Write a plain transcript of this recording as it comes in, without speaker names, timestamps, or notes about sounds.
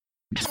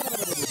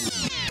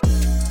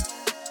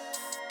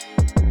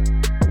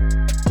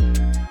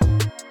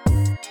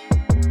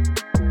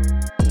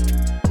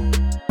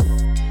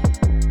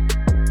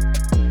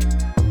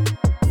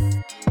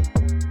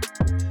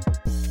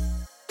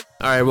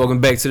Alright, welcome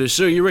back to the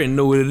show. You already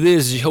know what it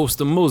is. Your host,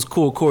 the most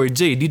cool, Corey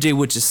J. DJ,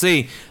 what you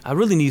say? I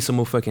really need some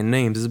more fucking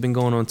names. This has been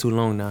going on too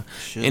long now.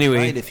 Anyway,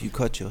 right if you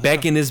cut your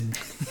back in this...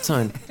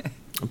 Son,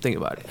 I'm thinking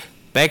about it.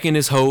 Back in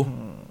this hoe,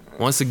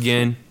 once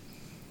again.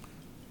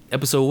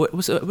 Episode, what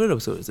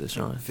episode is this,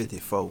 Sean?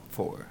 54.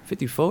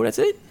 54, that's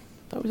it? I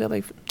thought we had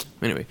like...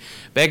 Anyway,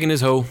 back in this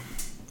hoe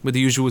with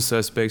the usual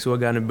suspects. Who I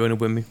got in the building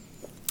with me?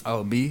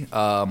 Oh, me?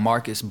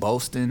 Marcus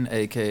Bolston,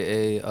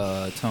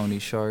 a.k.a. Tony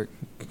Shark.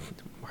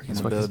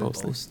 Marcus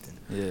Bolston.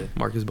 Yeah.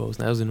 Marcus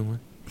Bolston. That was the new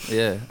one.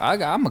 Yeah. I'm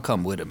going to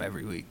come with him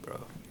every week,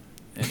 bro.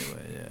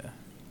 Anyway, yeah.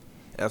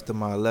 After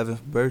my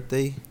 11th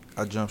birthday,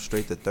 I jumped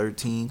straight to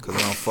 13 because I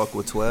don't fuck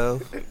with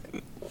 12.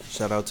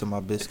 Shout out to my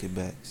biscuit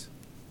bags.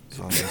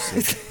 That's all I'm gonna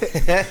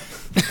say.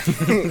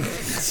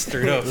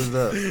 Straight up. What's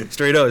up?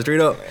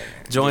 Straight up.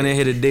 Joining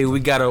here today,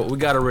 we got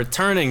a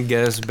returning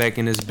guest back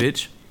in this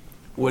bitch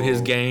with his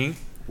gang.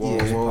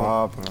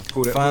 Whoa.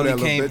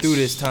 Finally came through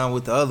this time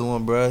with the other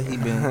one, bro. He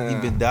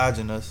been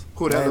dodging us.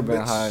 Who the other been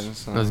hiding?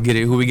 Let's get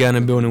it. Who we got in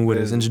the building with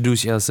us?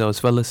 Introduce yourselves,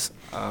 fellas.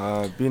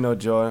 Bino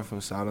Jordan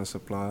from Southern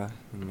Supply.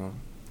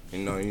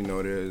 You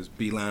know, there's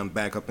Beeline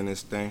back up in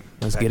this thing.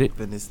 Let's get it.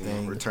 In this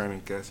thing.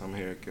 Returning guest, I'm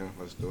here again.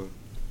 Let's do it.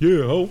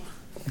 Yeah, ho.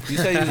 You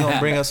said you was gonna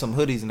bring us some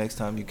hoodies next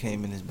time you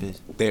came in this bitch.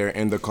 They're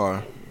in the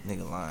car.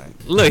 Nigga lying.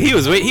 Look, he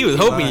was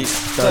hoping.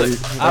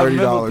 I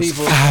remember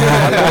people.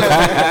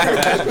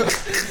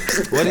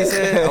 What he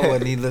said? I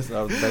wasn't even listening.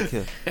 I was back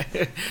here.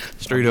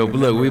 Straight up.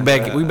 Look, we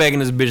back in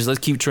this bitch. Let's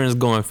keep trends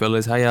going,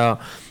 fellas. How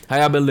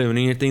y'all been living?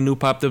 Anything new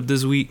popped up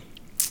this week?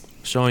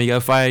 Sean, you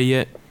got fired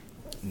yet?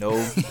 No.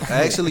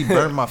 I actually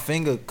burnt my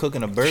finger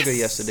cooking a burger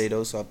yesterday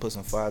though, so I put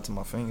some fire to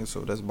my finger.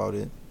 So that's about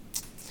it.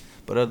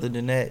 But other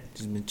than that,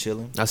 just been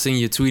chilling. I seen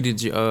you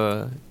tweeted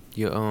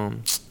your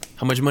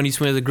how much money you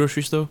spent at the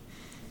grocery store?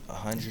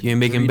 $100. You ain't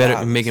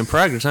making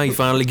progress, huh? You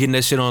finally getting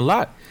that shit on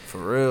lock. For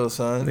real,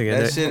 son.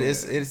 That shit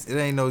it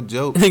ain't no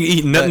joke. Nigga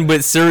eat nothing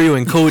but cereal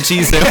and cold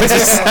cheese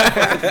sandwiches.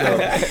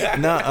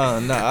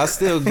 Nah. I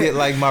still get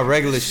like my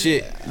regular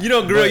shit. You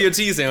don't grill your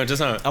cheese sandwiches,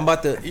 huh? I'm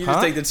about to. You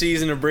just take the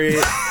cheese and the bread,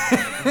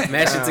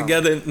 mash it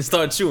together, and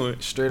start chewing.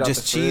 Straight out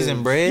just the cheese fridge.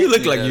 and bread. You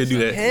look like you do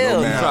that.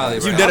 Hell no.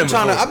 You done it before.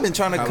 I've been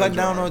trying to cut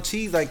down on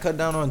cheese, like cut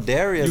down on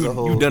dairy as a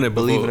whole. You done it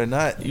before. Believe it or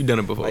not. You done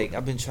it before. Like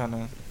I've been trying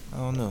to. I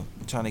don't know.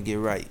 I'm trying to get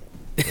right.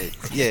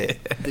 But, yeah,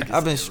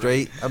 I've been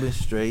straight.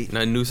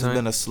 Nothing new, son? It's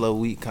been a slow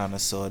week, kind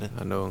of, sort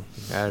of. I know.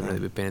 I haven't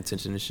really been paying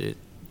attention to shit.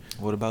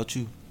 What about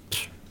you?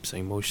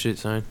 Same old shit,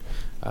 son.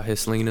 Out here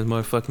slinging this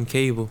motherfucking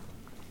cable.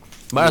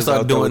 But I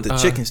started doing the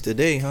chickens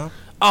today, huh?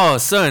 Oh,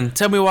 son,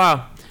 tell me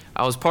why.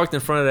 I was parked in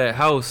front of that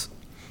house.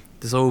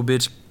 This old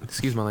bitch,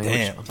 excuse my language.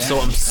 Damn.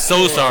 I'm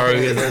so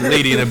sorry. There's a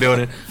lady in the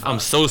building. I'm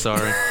so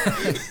sorry.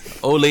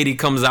 Old lady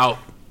comes out,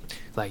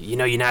 like,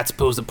 you're not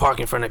supposed to park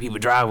in front of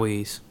people's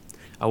driveways.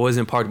 I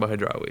wasn't parked by her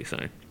driveway,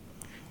 son.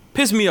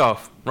 Pissed me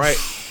off, right?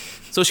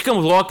 So she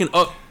comes walking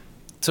up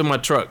to my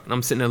truck, and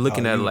I'm sitting there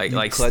looking at her,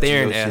 like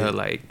staring at her,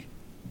 like,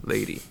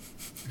 lady.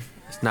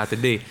 It's not the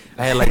day.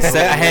 I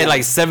had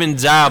like 7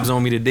 jobs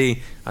on me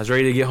today. I was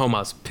ready to get home. I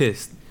was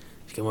pissed.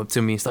 She came up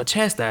to me and started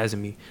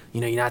chastising me.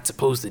 You're not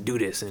supposed to do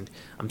this, and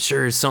I'm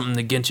sure it's something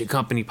against your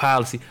company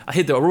policy. I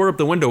rolled up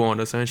the window on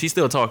her, son. She's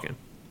still talking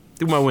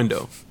through my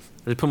window.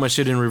 I just put my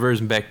shit in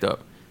reverse and backed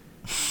up.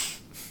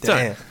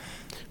 Damn. Son,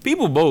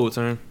 people bold,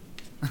 son.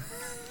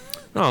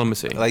 No, let me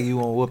see. Like you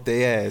won't whoop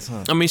their ass,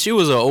 huh? I mean, she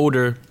was an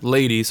older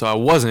lady, so I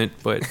wasn't,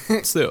 but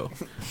still.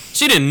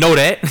 She didn't know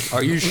that.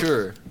 Are you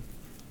sure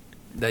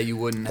that you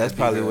wouldn't That's have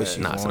probably what she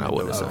Nah, wanted. son, I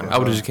wouldn't, son. Okay. I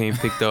would have just came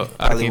picked up.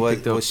 Probably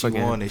what she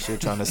wanted. She was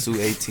trying to sue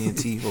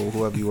AT&T or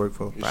whoever you work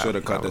for. You should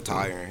have cut the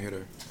tire and hit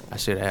her. I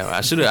should have.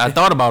 I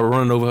thought about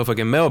running over her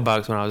fucking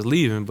mailbox when I was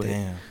leaving, but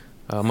Damn.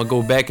 I'm going to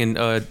go back and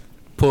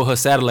pull her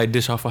satellite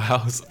dish off her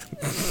house.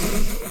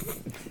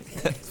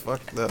 That's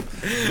fucked up.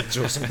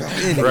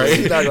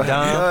 Right?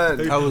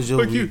 Don, how was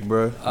your week,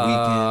 bro?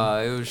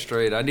 Weekend. It was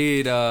straight. I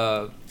need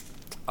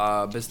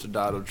Mr.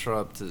 Donald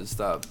Trump to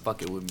stop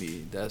fucking with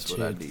me. That's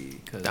what I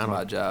need, because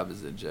my job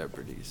is in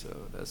jeopardy. So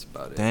that's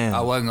about it. Damn. I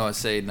wasn't gonna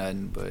say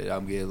nothing, but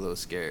I'm getting a little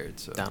scared.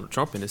 So Donald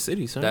Trump in the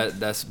city, son.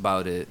 that's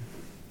about it.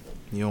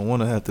 You don't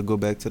want to have to go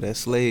back to that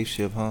slave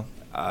ship, huh?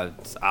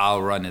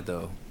 I'll run it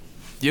though.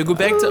 You go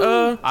back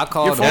to I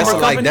called your former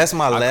company? That's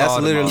my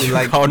last, literally him.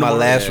 like my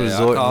last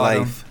resort in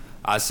life.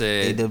 I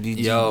said, AWG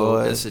yo,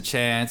 boy. there's a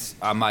chance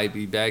I might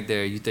be back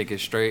there. You think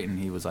it's straight? And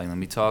he was like, let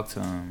me talk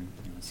to him.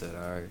 I said,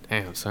 all right.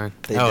 Damn, son.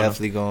 They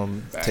definitely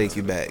gonna take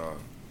you back.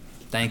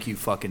 Thank you,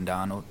 fucking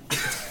Donald.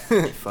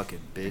 You fucking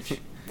bitch.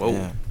 Whoa.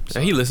 Yeah.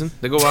 Yeah, he listen.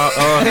 They go out.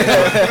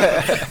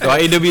 Our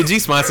AWG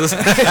sponsors. No,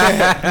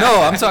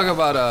 I'm talking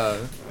about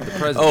the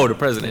president. Oh, the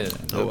president.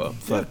 Yeah. Oh, well.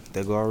 Fuck,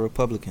 they go our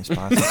Republican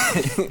sponsors.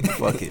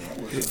 Fuck it.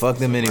 Fuck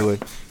them anyway.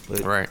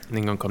 But Right. They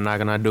gonna come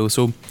knocking our door.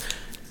 So,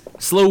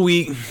 slow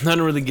week. Nothing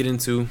to really get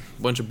into.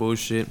 Bunch of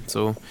bullshit.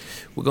 So,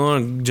 we're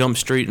gonna jump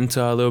straight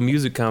into our little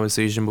music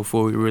conversation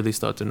before we really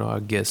start to know our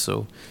guests.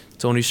 So,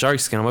 Tony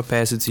Sharkskin, I'm gonna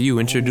pass it to you.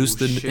 Introduce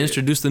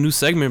the new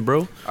segment,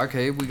 bro.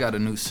 Okay, we got a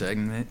new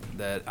segment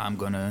that I'm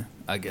gonna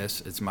I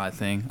guess it's my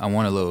thing. I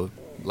want a little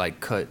like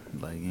cut,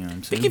 like you know what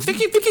I'm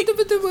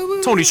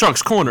saying. Tony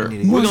Shark's Corner. We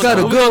need to We're get gonna,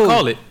 gotta we're gonna go.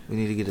 call it We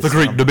need to get a the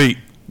Great sound. Debate.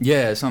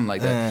 Yeah, something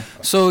like that.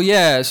 So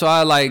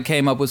I like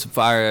came up with some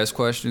fire ass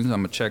questions. I'm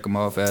gonna check them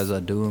off as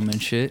I do them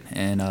and shit.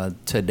 And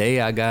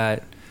today I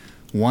got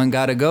one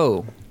gotta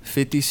go: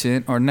 50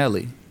 Cent or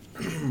Nelly.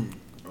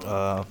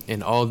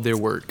 In all of their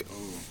work.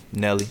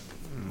 Nelly.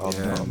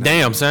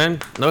 Damn, son.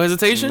 No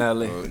hesitation?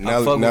 Nelly.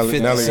 I fuck with 50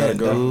 Nelly Cent,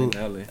 gotta go. dude.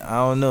 Nelly. I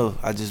don't know.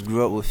 I just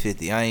grew up with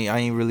 50. I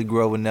ain't really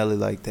grew up with Nelly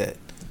like that.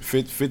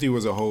 50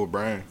 was a whole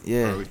brand.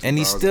 Yeah, early and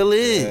he 2000s. still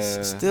is.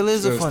 Yeah. Still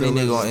is a Still funny is,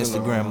 nigga on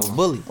still Instagram. is. A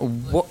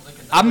bully.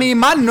 I mean,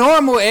 my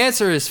normal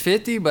answer is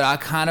 50, but I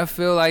kind of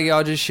feel like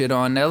y'all just shit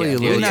on Nelly Yeah, a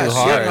little you're too not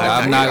hard. shitting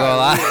on I'm not gonna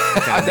lie.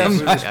 I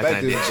definitely I respect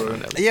kinda did it, shit on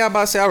but Nelly. Yeah, I'm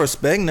about to say I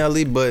respect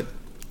Nelly, but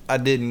I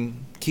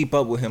didn't keep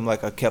up with him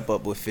like I kept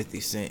up with 50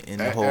 Cent and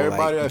the whole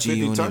Everybody like at 50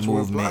 G-Unit touch with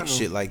movement, platinum.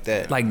 shit like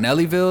that. Like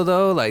Nellyville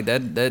though, like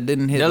that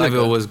didn't hit. Nellyville like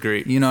a, was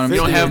great. You know what I mean?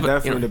 You don't 50 have is a-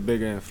 definitely you know- the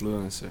bigger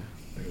influencer.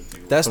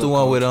 That's the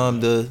one with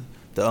the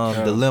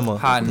dilemma.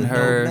 Hot and The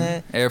Her,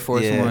 Nomad. Air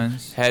Force Yeah.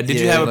 Ones. Did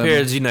you Yeah, have a pair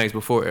Lemon. of G-Nikes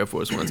before Air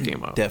Force Ones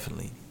came out?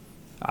 Definitely.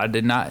 I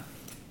did not.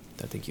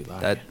 I think you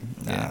lied. That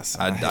Nah, yeah,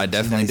 son, I had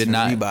definitely G-Nikes did and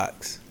not.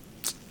 Reeboks.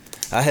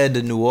 I had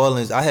the New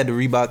Orleans. I had the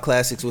Reebok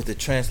Classics with the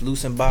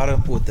translucent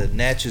bottom with the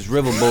Natchez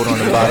Riverboat on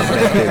the bottom.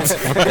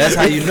 That's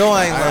how you know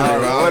I ain't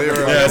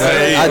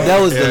lying. That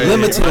was the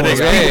limited one.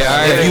 Hey, all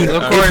right. If you,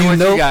 Look, Corey, if you what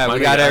know, you got? We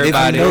got If you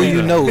everybody. If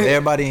you know,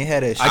 everybody ain't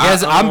had that shit. I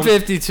guess I'm um,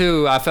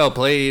 52. I felt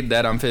played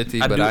that I'm 50,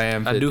 but I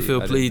am 50. I do feel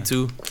didn't played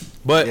too.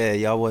 But Yeah,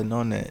 y'all wasn't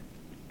on that.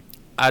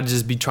 I'd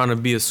just be trying to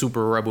be a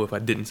super rebel if I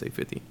didn't say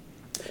 50.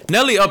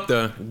 Nelly up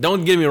there.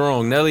 Don't get me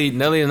wrong. Nelly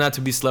is not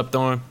to be slept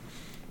on,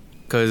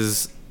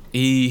 cause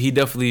he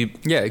definitely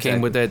Yeah,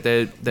 came with that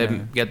Yeah.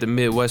 got the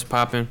Midwest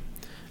popping.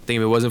 I think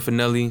if it wasn't for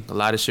Nelly, a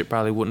lot of shit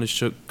probably wouldn't have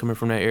shook coming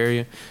from that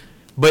area.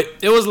 But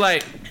it was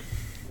like,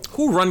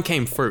 who run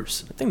came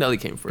first? I think Nelly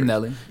came first.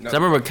 Nelly. 'Cause I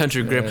remember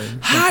Country Grab,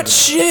 hot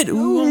shit.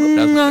 Ooh,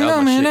 that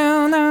was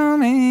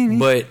my shit.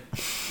 But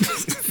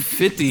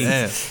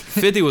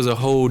 50 was a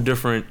whole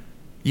different.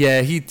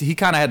 Yeah, he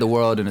kind of had the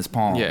world in his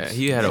palms. Yeah,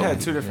 he had He a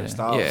had two different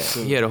styles. yeah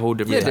too. he had a whole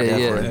different. Yeah, type of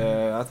yeah. run.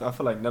 Yeah, I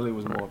feel like Nelly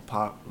was more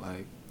pop,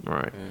 like.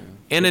 Right.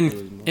 Yeah, And 50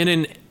 was more-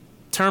 in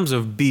terms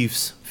of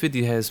beefs,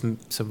 50 has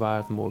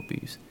survived more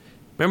beefs.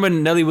 Remember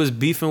Nelly was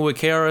beefing with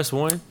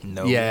KRS-One?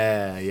 No.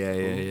 Yeah.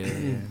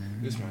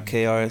 This man.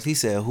 KRS. He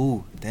said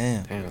who?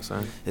 Damn. Damn,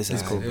 son. It's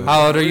cool. bro.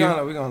 How old are you?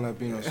 We gonna let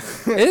Bino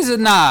say. Is it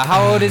nah?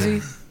 How old is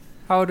he?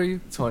 How old are you?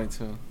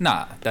 22.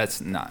 Nah,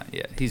 that's nah.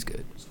 Yeah, he's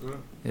good.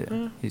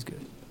 Yeah, he's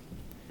good.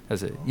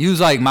 That's it. You was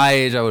like my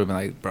age, I would have been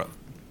like, bro,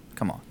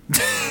 come on.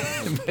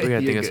 We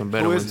gotta think of some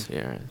better Who is ones.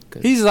 Yeah.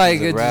 'cause He's like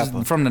He's a it's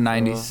rapper. from the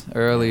 '90s,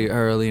 early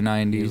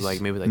 '90s. He was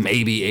like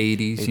maybe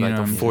 '80s. he's You like know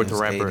the what I mean? fourth Yeah,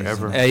 rapper 80s.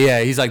 ever. Yeah,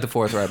 he's like the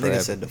fourth rapper. Nigga ever.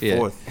 said the Yeah.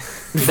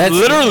 fourth. That's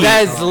Literally.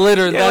 That's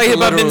literally. Yeah, That's like a hip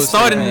hop literal been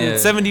started statement, in yeah.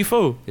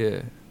 '74.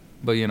 Yeah,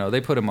 but you know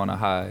they put him on a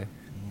high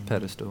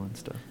pedestal and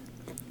stuff.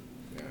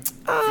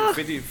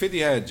 50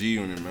 had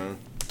G-Unit, man.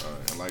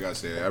 And like I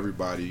said,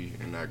 everybody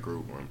in that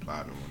group went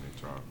platinum when they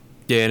dropped.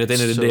 Yeah, and at the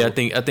end of the day,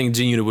 So- I think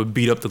G Unit would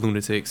beat up the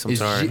Lunatics. I'm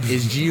sorry.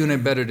 Is G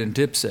Unit better than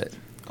Dipset?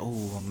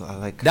 Oh, I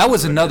like That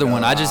was another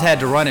one. I just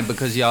had to run it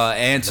because y'all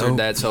answered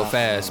that so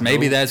fast.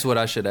 Maybe Nope. that's what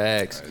I should have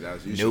asked.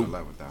 You should have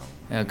left with that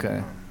one.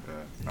 Okay.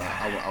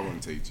 I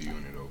wouldn't take G-Unit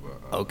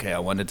over. Okay, I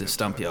wanted to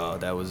stump y'all.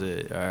 That was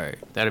it. All right.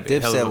 That'd be a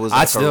hell of Dipset a- was. I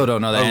like still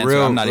don't know the answer.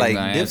 Real, I'm not even like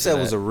gonna answer Dipset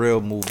was that. a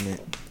real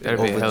movement That'd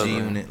be a hell over of a- G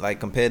Unit. Like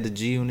compared to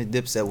G Unit,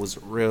 Dipset was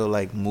real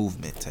like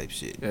movement type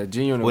shit. Yeah,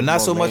 G-Unit Well, was not more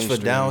so much for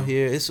mainstream. down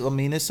here. It's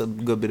it's a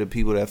good bit of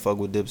people that fuck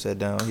with Dipset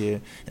down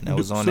here, and that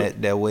was on So-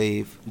 that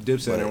wave.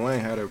 Dipset But- and Wayne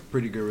had a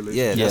pretty good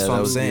relationship. Yeah, that's that what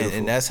I'm was saying, beautiful.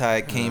 and that's how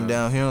it came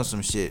down here on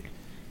some shit.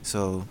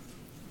 So,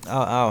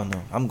 I don't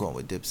know. I'm going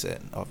with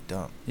Dipset off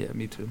dump. Yeah,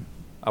 me too.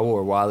 I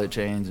wore wallet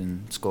chains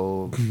and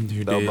skull.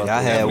 You belt did. buckles.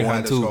 I had we one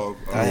had too. this called,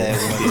 I had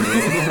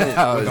one.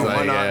 I was With the like,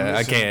 one eye yeah, I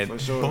missing, can't. For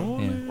sure.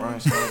 Yeah. Ryan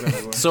Smalls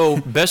everywhere. So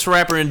best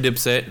rapper in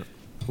Dipset.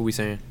 Who we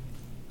saying?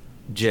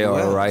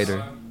 J.R. Who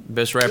Ryder.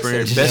 Best rapper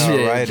in said best,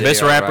 J.R. Ryder. best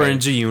J.R. rapper in Ryder.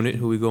 G Unit.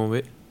 Who we going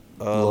with?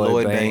 Lloyd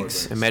Lloyd Banks.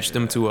 Banks. And match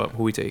them two up.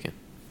 Who we taking?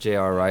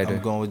 J.R. Ryder.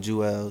 I'm going with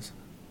Jewels.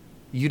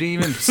 You didn't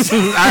even.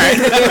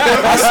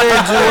 I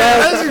said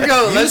Jewels. Let's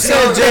go. You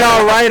said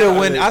J.R. Ryder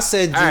when I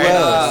said Jewels.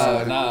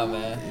 Oh, nah,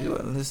 man. You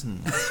listen.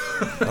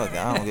 Fuck,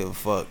 I don't give a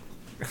fuck.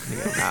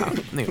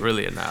 Nigga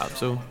really a knob.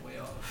 So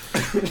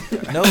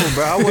No,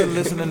 bro, I wasn't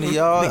listening to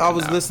y'all. I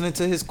was listening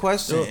to his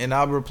question, and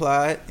I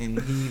replied, and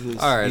he was.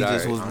 All right, he all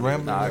just right. was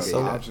rambling. Nah, I get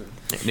so that.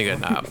 nigga a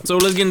knob. So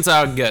let's get into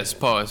our guests.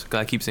 Pause. Cause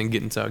I keep saying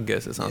get into our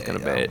guests. It sounds yeah, kind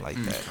of I bad. don't like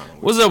that.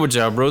 What's up with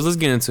y'all, bros? Let's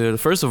get into it.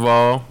 First of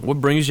all,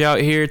 what brings you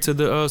out here to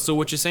the So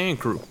What You Saying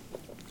crew?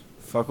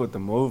 Fuck with the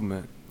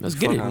movement. Let's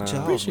get it. Fuck with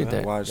y'all, Appreciate bro.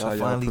 that. Watch how Y'all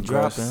y'all finally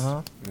progress. dropping,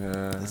 huh?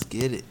 Yeah. Let's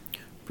get it.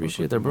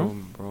 Appreciate Fuck that, with the bro.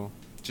 movement, bro.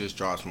 Just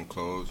dropped some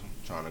clothes.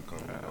 Trying to come,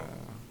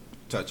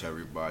 touch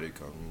everybody,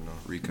 come,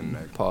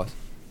 reconnect. Pause.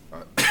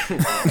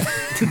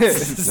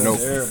 No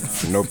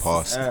pause. No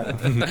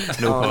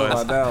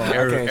pause.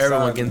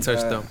 Everyone getting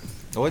touched though.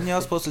 Wasn't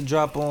y'all supposed to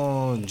drop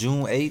on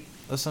June 8th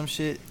or some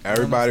shit?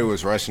 Everybody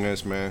was rushing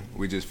us, man.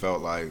 We just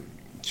felt like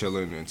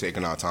chilling and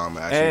taking our time.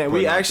 And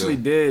we actually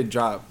did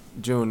drop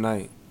June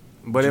 9th.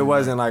 But it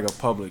wasn't like a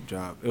public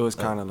drop. It was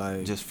kind of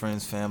like just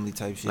friends, family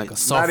type shit. Like a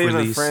soft not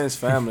release. even friends,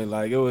 family.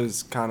 Like it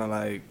was kind of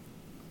like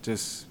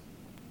just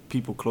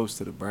people close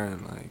to the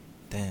brand. Like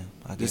damn,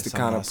 I just guess to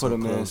kind of put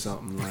them in close.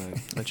 something.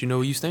 Like Let you know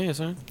where you stand,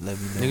 son. Let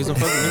me know. Niggas don't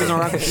fuck. Niggas don't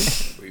rock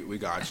with you. We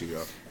got you,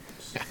 yo.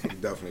 We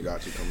definitely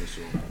got you coming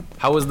soon.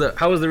 How was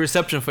the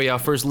reception for y'all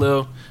first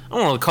little? I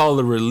don't want to call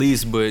it a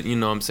release, but you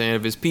know what I'm saying,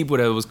 if it's people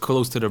that was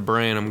close to the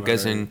brand, I'm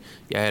guessing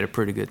y'all had a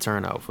pretty good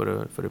turnout for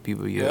the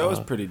people. Yeah, it was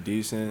pretty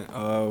decent.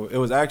 It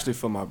was actually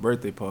for my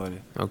birthday party.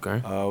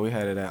 Okay. We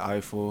had it at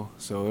Eiffel,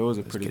 so it was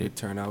a pretty good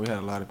turnout. We had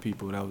a lot of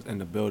people that was in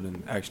the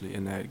building actually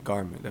in that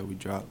garment that we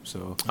dropped.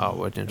 So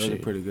what then it was shit.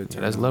 a pretty good Yeah,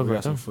 turnout. that's love we right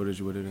got some there.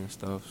 footage with it and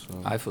stuff. So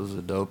Eiffel's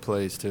a dope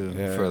place too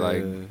Yeah, for like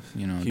it is.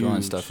 doing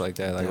Huge. stuff like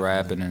that, like Definitely.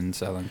 rapping and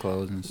selling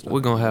clothes and stuff. We're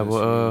gonna have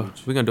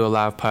Huge. we're gonna do a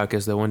live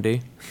podcast that one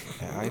day.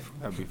 Yeah, Eiffel.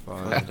 that'd be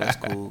fun. That's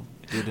cool.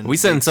 Did a We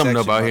setting big something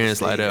up section out by here the in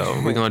stage.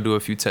 Slidell. We're gonna do a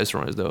few test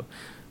runs though.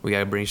 We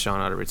gotta bring Sean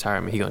out of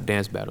retirement. He gonna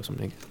dance battle some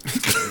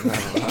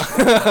niggas.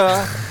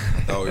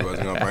 Thought we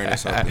wasn't gonna bring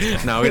this up.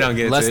 No, we don't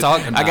get Let's into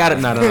talk- it. I got it.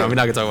 No, we're not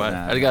gonna talk about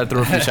Nah. it. I just gotta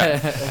throw a few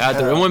shots.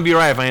 It wouldn't be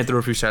right if I ain't throw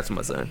a few shots at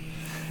my son.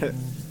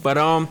 But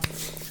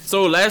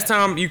so last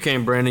time you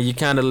came, Brandon, you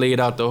kind of laid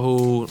out the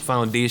whole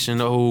foundation,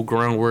 the whole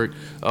groundwork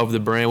of the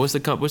brand. What's the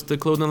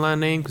clothing line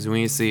name? Because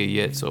we ain't see it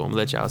yet, so I'm gonna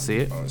let y'all see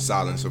it.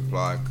 Silent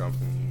Supply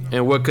Company. You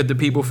And what could the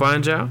people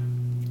find y'all?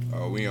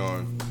 know. We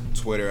on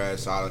Twitter at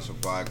Silent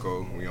Supply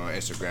Co. We on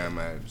Instagram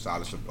at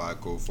Silent Supply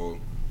Co. For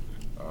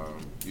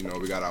you know,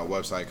 we got our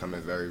website coming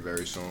very,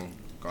 very soon.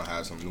 Gonna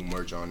have some new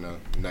merch on there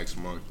next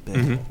month.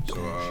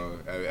 So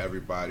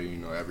everybody, you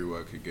know,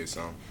 everywhere could get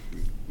some.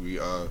 We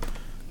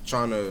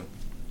trying to,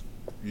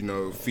 you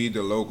know, feed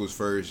the locals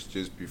first,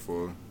 just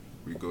before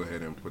we go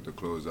ahead and put the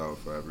clothes out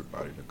for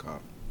everybody to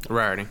cop.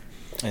 Righty.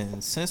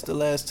 And since the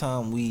last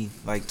time we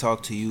like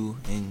talked to you,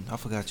 and I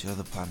forgot your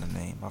other partner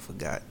name. I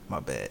forgot. My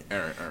bad.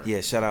 Aaron.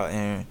 Yeah, shout out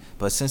Aaron.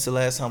 But since the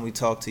last time we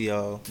talked to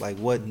y'all, like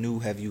what new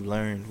have you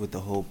learned with the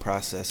whole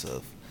process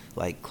of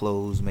like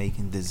clothes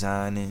making,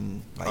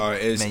 designing,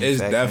 like It's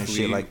manufacturing, definitely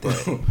shit like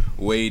that?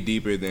 way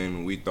deeper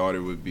than we thought it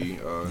would be.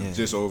 Yeah.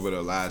 Just over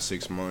the last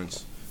 6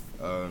 months,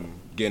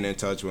 getting in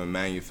touch with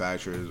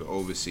manufacturers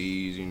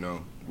overseas. You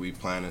know, we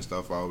planning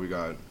stuff out. We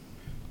got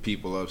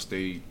people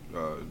upstate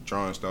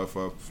drawing stuff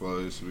up for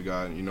us. We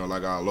got, you know,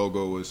 like our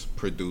logo was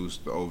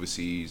produced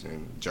overseas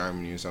in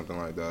Germany or something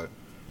like that.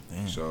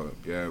 Damn. So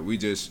yeah, we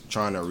just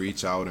trying to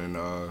reach out and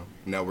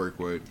network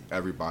with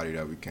everybody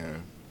that we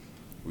can.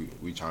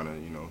 We trying to,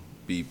 you know,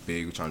 be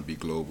big. We trying to be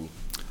global.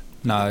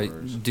 Now,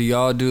 do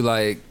y'all do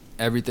like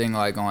everything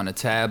like on a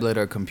tablet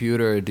or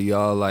computer? Or do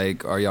y'all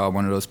like, are y'all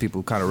one of those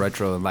people kind of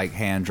retro and like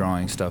hand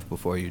drawing stuff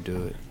before you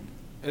do it?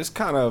 It's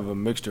kind of a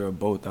mixture of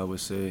both, I would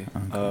say.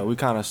 We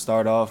kind of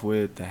start off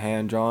with the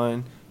hand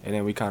drawing, and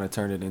then we kind of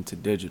turn it into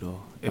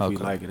digital if we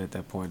Okay. like it at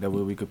that point. That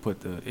way we could put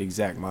the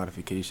exact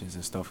modifications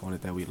and stuff on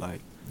it that we like.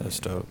 That's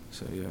dope.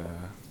 So yeah,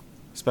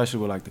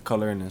 especially with like the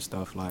coloring and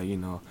stuff. Like, you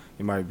know,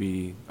 it might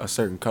be a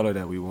certain color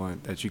that we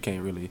want that you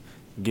can't really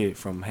get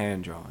from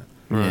hand drawing.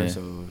 Right.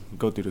 So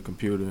go through the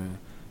computer and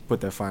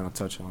put that final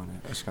touch on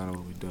it. That's kind of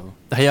what we do.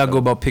 How y'all go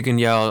about picking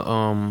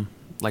y'all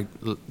like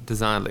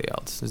design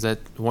layouts? Is that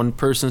one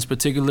person's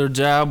particular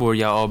job, or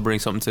y'all all bring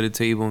something to the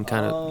table and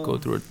kind of go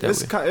through it that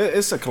way?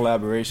 It's a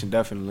collaboration,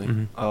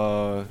 definitely.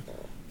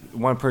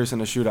 One person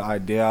to shoot an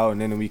idea out,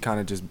 and then we kind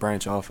of just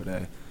branch off of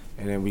that,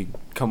 and then we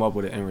come up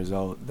with an end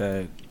result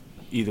that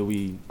either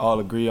we all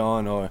agree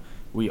on or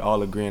we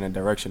all agree in a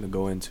direction to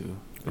go into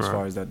as Right.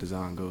 far as that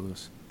design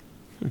goes.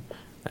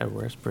 That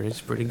works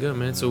pretty good,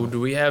 man. So do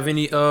we have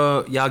any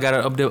y'all got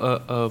to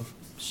update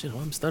shit,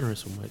 why I'm stuttering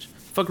so much?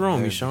 Fuck wrong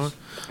with me, Sean.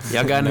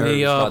 Y'all got any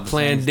Nervous about the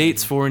planned same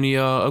dates for any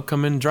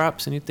upcoming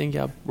drops? Anything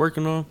y'all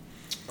working on?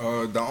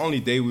 The only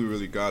day we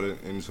really got it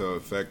into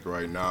effect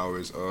right now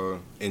is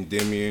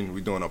Endymion. We're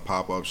doing a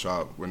pop-up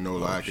shop with no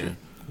lacking.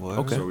 What?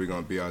 Okay. So we're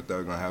gonna be out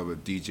there, gonna have a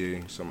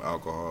DJ, some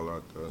alcohol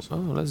out there. So. Oh,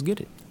 let's get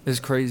it. It's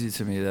crazy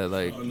to me that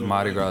like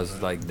Mardi Gras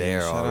is like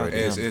there Shout out already. to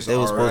It's- them. it's They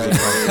was supposed to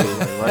already- come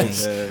through, Right like,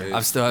 there.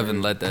 I still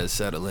haven't let that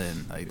settle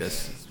in. Like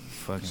that's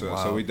fucking So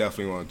wild. we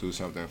definitely want to do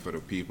something for the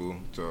people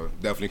to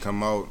definitely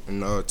come out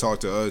and talk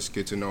to us,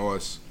 get to know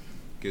us,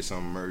 get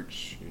some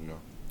merch, you know.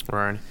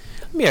 Right.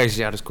 Let me ask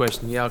y'all this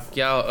question.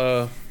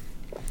 Y'all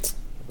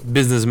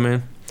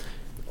businessmen.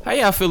 How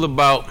y'all feel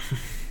about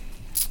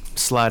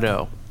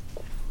Slidell?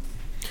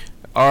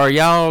 Are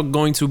y'all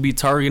going to be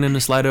targeting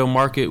the Slidell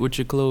market with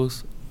your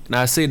clothes? And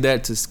I say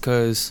that just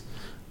because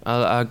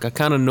I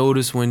kind of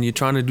notice when you're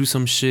trying to do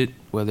some shit,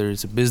 whether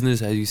it's a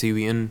business, as you see,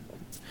 we in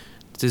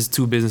just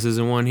two businesses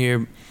in one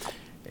here.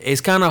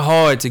 It's kind of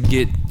hard to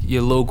get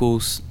your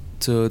locals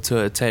to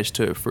attach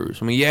to it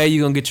first. I mean, yeah,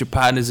 you're gonna get your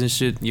partners and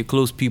shit, your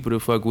close people to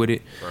fuck with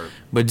it, Right.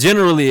 but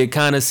generally it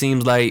kind of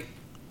seems like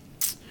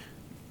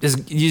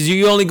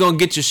you only gonna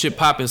get your shit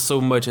popping so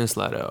much in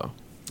Slidell.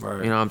 Right.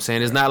 You know what I'm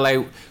saying? It's not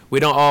like we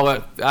don't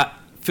all.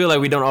 feel like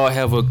we don't all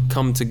have a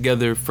come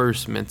together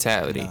first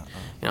mentality. You know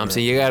what I'm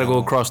saying? You gotta go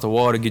across the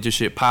wall to get your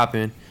shit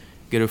popping.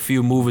 Get a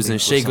few movers and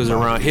shakers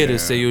around here to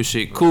say your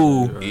shit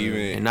cool,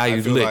 and now you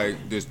I feel lit.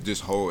 like this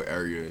whole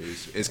area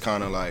it's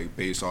kind of like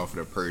based off of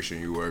the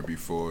person you were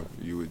before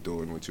you were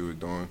doing what you were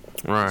doing.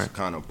 Right. It's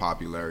kind of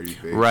popularity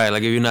based. Right,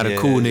 like if you're not a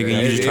cool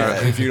nigga, you just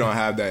try. If you don't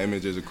have that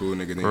image as a cool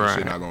nigga, then your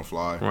shit not gonna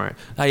fly. Right.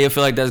 How you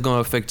feel like that's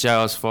gonna affect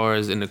y'all as far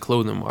as in the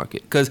clothing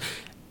market? Because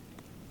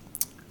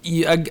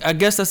I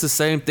guess that's the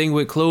same thing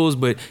with clothes,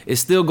 but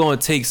it's still gonna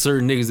take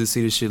certain niggas to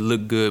see this shit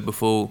look good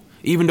before.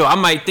 Even though I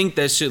might think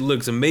that shit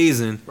looks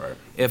amazing,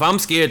 if I'm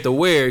scared to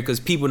wear it because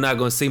people not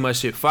gonna say my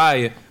shit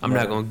fire, I'm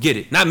not gonna get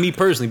it. Not me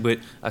personally, but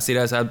I see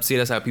that's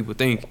how people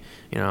think.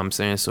 You know what I'm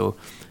saying? So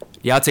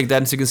y'all take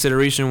that into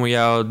consideration when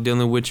y'all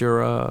dealing with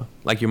your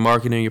like your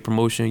marketing, your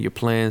promotion, your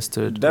plans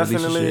to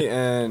definitely,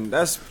 and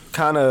that's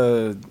kind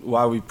of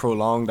why we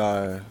prolonged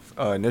our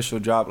initial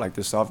drop, like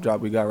the soft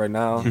drop we got right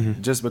now,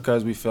 just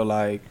because we feel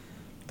like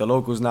the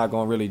locals not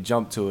gonna really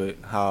jump to it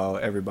how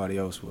everybody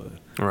else would.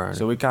 Right.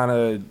 So we kind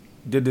of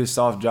did this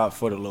soft drop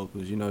for the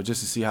locals, you know,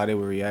 just to see how they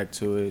would react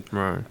to it.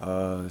 Right.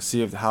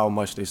 See how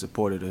much they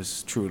supported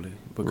us truly,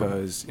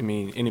 because I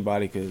mean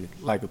anybody could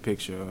like a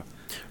picture,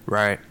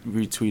 or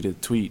retweet a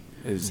tweet.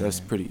 That's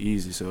pretty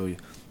easy. So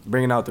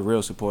bringing out the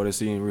real supporters,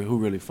 seeing who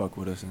really fuck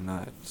with us and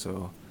not.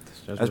 So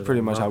that's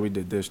pretty much how we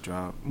did this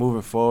drop.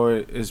 Moving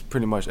forward, it's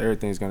pretty much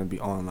everything's gonna be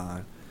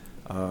online.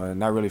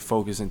 Not really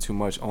focusing too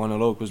much on the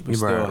locals, but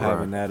still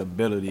having that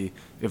ability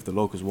if the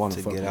locals want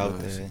to fuck with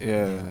us.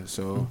 Yeah.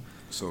 So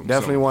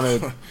definitely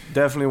want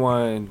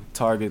to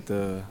target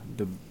the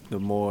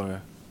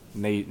more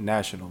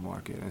national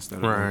market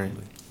instead of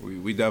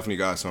locally. We definitely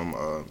got some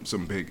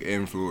big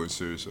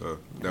influencers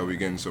that we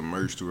getting some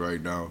merch to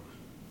right now,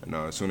 and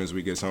as soon as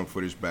we get some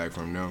footage back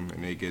from them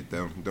and they get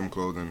them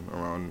clothing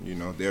around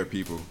their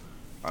people,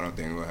 I don't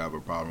think we'll have a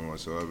problem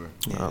whatsoever.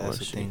 Yeah, that's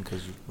the thing,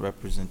 because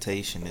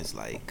representation is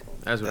like...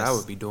 That's what I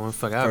would be doing.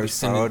 Fuck, I would be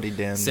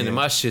sending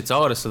my shit to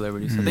all the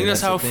celebrities. I think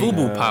that's how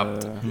FUBU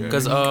popped.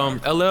 Because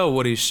LL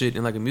wore his shit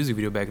in like a music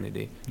video back in the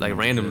day. Like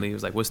randomly, it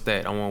was like, what's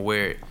that? I want to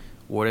wear it.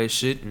 Wore that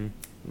shit, and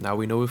now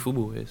we know what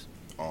FUBU is.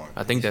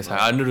 I think that's how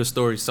I knew the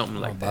story, something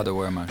like that. I'm about to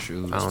wear my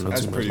shoes. I don't know.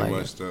 That's pretty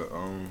much the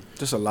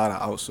just a lot of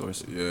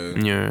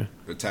outsourcing. Yeah.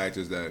 The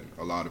tactics that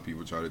a lot of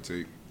people try to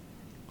take.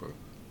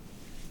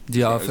 Do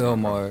y'all feel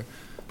more,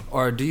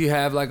 or do you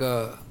have like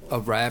a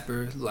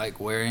rapper like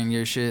wearing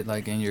your shit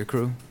like in your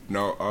crew?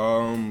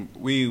 No,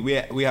 we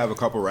have a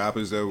couple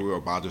rappers that we're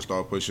about to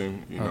start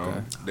pushing. You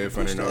know, they're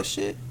finishing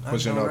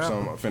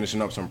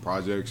up some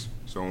projects.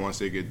 So once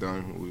they get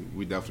done,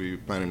 we definitely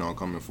planning on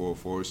coming full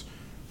force.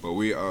 But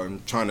we are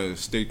trying to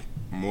stick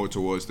more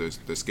towards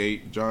the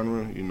skate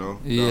genre. You know,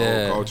 the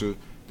whole culture.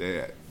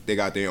 They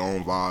got their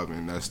own vibe,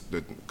 and that's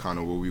the kind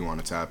of what we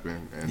want to tap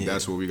in, and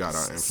that's what we got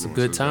our influence. It's a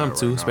good time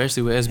too,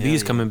 especially with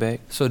SB's coming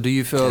back. So do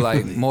you feel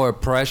like more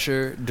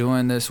pressure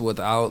doing this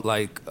without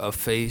like a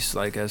face,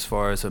 like as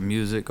far as a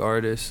music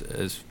artist,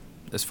 as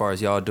far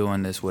as y'all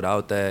doing this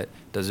without that?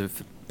 Does it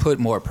put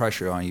more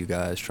pressure on you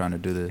guys trying to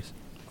do this?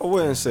 I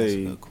wouldn't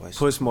say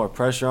push more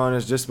pressure on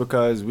us, just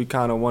because we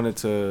kind of wanted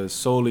to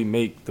solely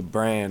make the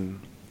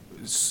brand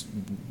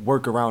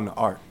work around the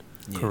art.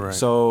 Correct.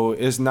 So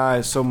it's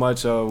not so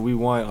much we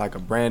want like a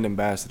brand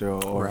ambassador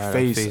or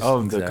face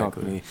of the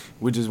company.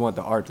 We just want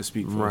the art to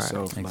speak for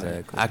itself.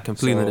 Exactly. I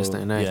completely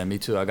understand that. Yeah, me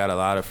too. I got a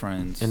lot of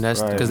friends. And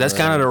that's because that's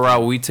kind of the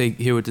route we take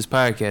here with this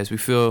podcast. We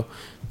feel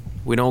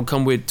we don't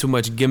come with too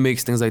much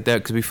gimmicks, things like that,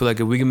 because we feel like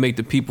if we can make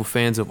the people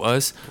fans of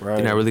us,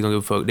 they're not really gonna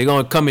give a fuck. They're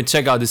gonna come and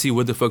check out to see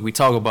what the fuck we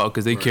talk about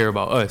because they care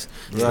about us.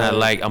 It's not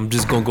like I'm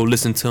just gonna go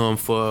listen to them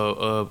for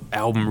a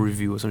album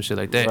review or some shit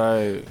like that.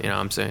 You know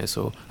what I'm saying?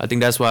 So I think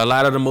that's why a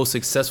lot of the most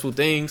successful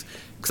things,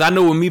 because I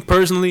know with me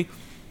personally,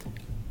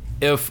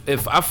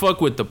 if I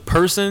fuck with the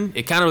person,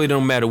 it kind of really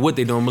don't matter what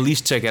they do. I'm at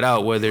least check it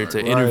out, whether it's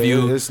an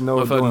interview, it's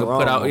no doing wrong,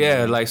 put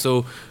out, like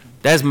so.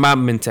 That's my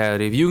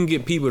mentality. If you can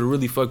get people to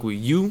really fuck with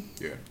you,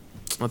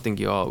 I think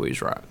you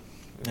always rock.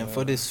 And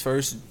for this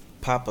first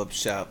pop-up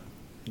shop,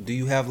 do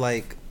you have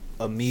like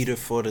a meter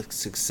for the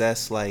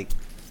success? Like,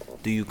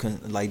 do you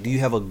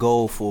have a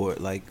goal for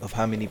it? Like, of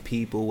how many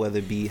people, whether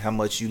it be how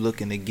much you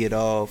looking to get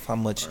off, how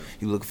much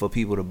you looking for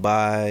people to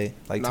buy,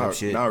 like type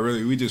shit? Not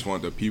really. We just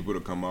want the people to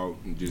come out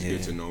and just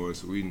get to know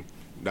us.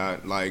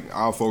 Not like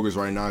our focus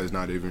right now is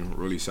not even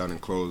really selling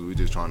clothes. We're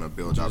just trying to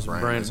build our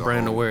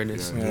brand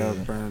awareness.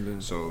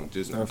 Branding. So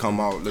just come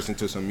out, listen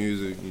to some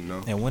music, you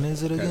know. And when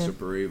is it again? Catch the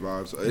parade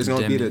vibes. It's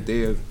gonna be the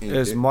day of.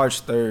 It's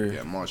March 3rd.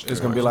 Yeah, March 3rd. It's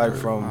gonna be like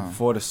from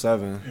 4 to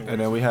 7, and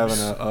then we having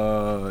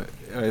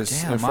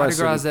Mardi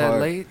Gras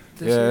that late?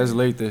 It's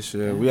late this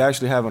year. We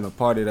actually having a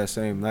party that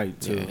same night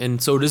too. Yeah.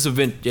 And so this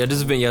event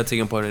y'all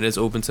taking part in, it's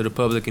open to the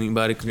public.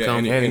 Anybody can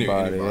come.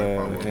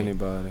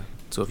 Anybody.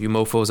 So if you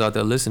mofos out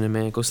there listening,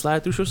 man, go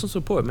slide through, show some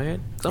support, man.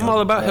 'Cause I'm all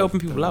about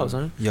helping people out,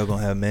 son. Y'all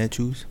gonna have man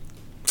choose?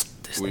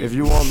 If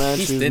you want man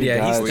He's shoes, stingy, we yeah,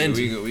 got he's it.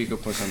 stingy. We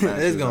could put some man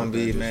It's shoes gonna out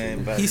there, be, just man.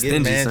 shit. But He's get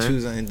stingy, man son.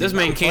 shoes and This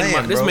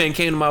man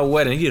came to my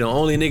wedding. He the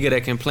only nigga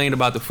that complained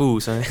about the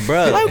food, son.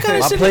 Bro, What kind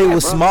of my shit plate is that,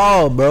 was bro?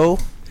 small, bro.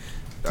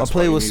 My That's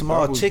plate why you was need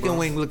small. bubbles, Chicken bro.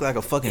 wing looked like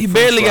a fucking. He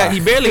French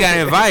barely got fry.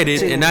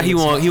 invited, and now he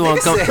want come. I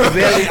told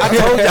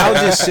you I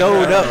just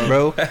showed up,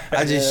 bro.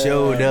 I just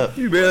showed up.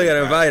 You barely got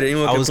invited. He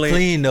I was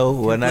clean though.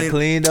 Wasn't I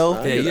clean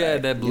though? Yeah, you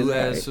had that blue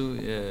ass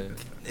suit. Yeah.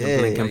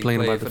 Yeah. Complain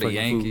Like, you about played the for the fucking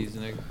Yankees,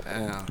 food. nigga.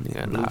 Damn.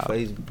 Yeah, Blue nah.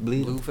 face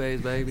bleed. Blue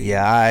face, baby.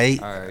 Yeah,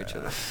 alright. All right,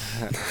 chill.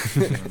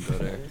 Go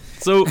there.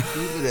 So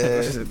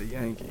The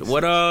Yankees.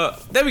 what?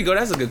 There we go.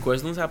 That's a good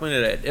question. Let's hop into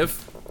that.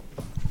 If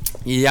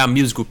y'all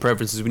musical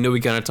preferences, we know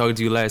we kind of talked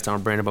to you last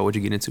time, Brandon, about what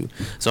you get into.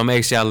 So I'm gonna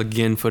ask y'all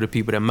again for the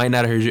people that might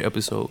not have heard your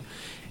episode.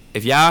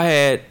 If y'all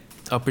had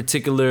a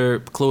particular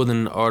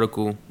clothing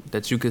article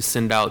that you could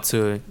send out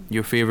to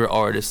your favorite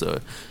artist, or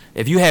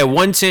if you had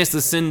one chance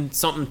to send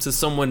something to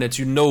someone that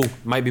you know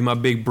might be my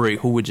big break,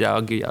 who would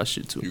y'all give y'all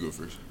shit to? You go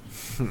first.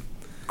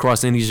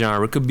 Across any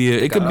genre, it could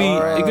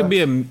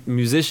be a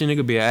musician, it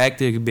could be an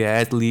actor, it could be an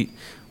athlete.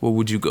 Where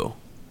would you go?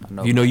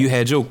 You know, you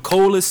had your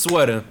coldest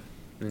sweater,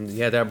 and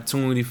you had the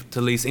opportunity to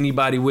lace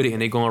anybody with it,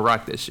 and they gonna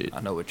rock that shit. I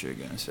know what you're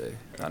gonna say.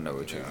 I know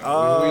what you're. We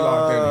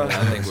locked in.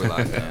 I think we're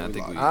locked in. I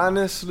think we.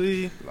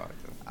 Honestly,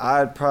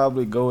 I'd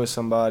probably go with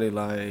somebody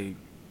like,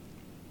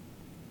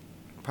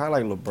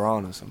 probably like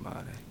LeBron or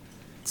somebody.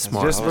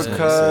 Smart. Just I was gonna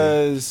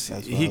because say.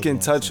 That's what I he was can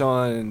gonna touch say.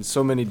 on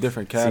so many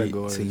different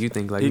categories. So you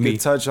think like he me? can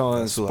touch on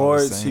That's what I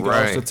was sports. He saying. can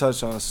also Right.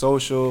 touch on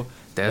social.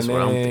 That's and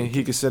what I'm then thinking.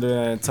 he can sit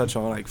there and touch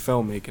on like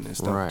filmmaking and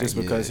stuff. Right, just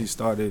because yeah. he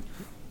started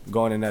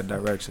going in that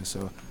direction.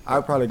 So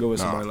I'd probably go with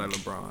somebody like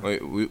LeBron.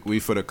 Wait, we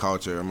for the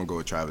culture. I'm gonna go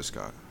with Travis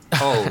Scott.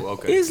 Oh,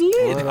 okay. It's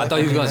lit. I thought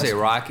you was gonna say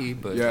Rocky,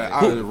 but Yeah,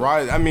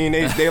 like, I mean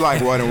they like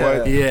what and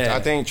what. Yeah.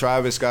 I think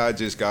Travis Scott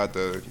just got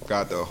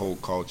the whole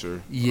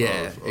culture.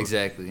 yeah, of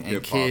exactly. And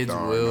hip-hop kids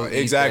down will right now.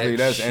 eat exactly.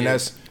 that That's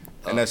shit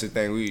that's the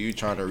thing. We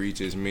trying to reach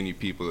as many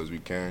people as we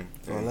can.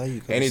 Oh, I like you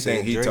could've Anything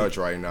said he Drake. touch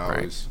right now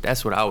Right. is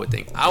That's what I would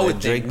think. I would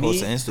Drake think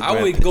post me, an Instagram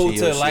I would go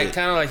picture of to your like shit.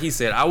 kind of like he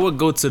said. I would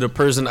go to the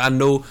person I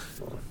know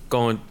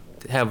going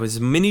to have as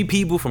many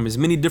people from as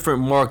many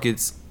different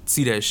markets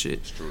see that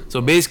shit. true.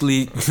 So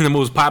basically, the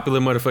most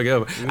popular motherfucker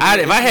ever.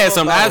 If I had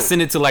something, I'd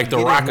send it to like The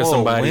Getting Rock or more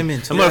somebody.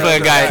 women Some to-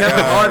 motherfucker got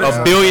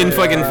Yeah. a billion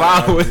fucking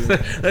followers.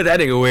 Let that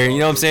nigga wear. You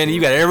know what I'm saying?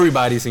 You got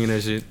everybody seeing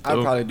that shit. I'd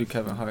So, probably do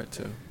Kevin Hart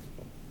too.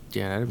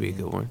 yeah, that'd be a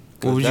good one.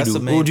 Cause What would you that's do? the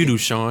What main would you thing. do,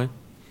 Sean?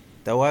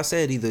 That's why I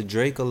said either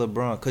Drake or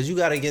LeBron. Cause you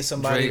gotta get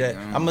somebody Drake,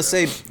 that I'm gonna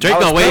say Drake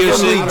gonna wear your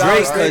definitely shit. Drake, I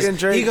was cause thinking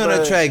Drake, he gonna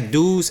but- attract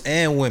dudes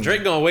and women.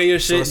 Drake gonna wear your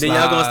shit, it's then y'all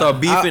like- gonna start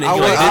beefing, and I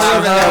you would like,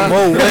 rather have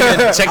more women.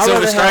 Checks I'd over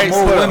rather have stripes.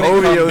 more Put an women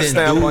Oreo come than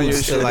stamp on your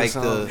dudes shit to or like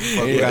something.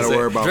 the. you gotta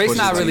worry about Drake's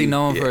not pussy really too.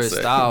 known for his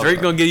style.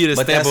 Drake gonna give you the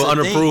But stamp of that's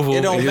the thing, unapproval,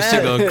 it don't and your shit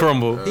matter. gonna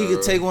crumble. He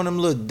could take one of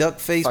them little duck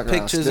face Fuck around,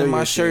 pictures steal in my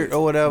your shirt shit.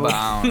 or whatever. But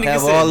I don't-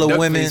 Have Nigga all said the duck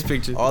women, face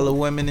pictures. all the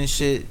women and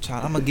shit.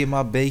 I'm gonna get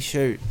my base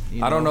shirt.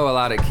 You I don't know a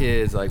lot of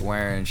kids like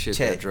wearing shit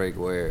Check. that Drake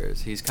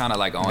wears. He's kind of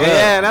like on.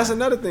 Yeah, and that's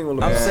another thing with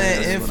LeBron. I'm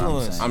saying that's what I'm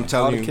influence. saying. I'm All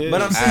telling the you. kids.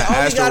 But I'm saying all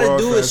you Ask the gotta Royal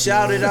do is President.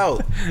 shout it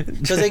out,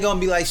 cause they gonna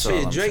be like, all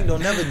shit, I'm Drake saying.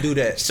 don't never do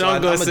that. So Sean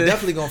I'm gonna say-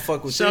 definitely gonna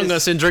fuck with Sean gonna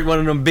this. send Drake one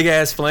of them big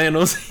ass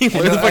flannels. What the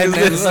fuck And is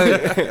then, this?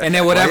 look, and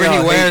then whatever Why he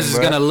y'all wears hating, is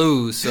bro? gonna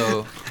lose.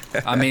 So,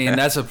 I mean,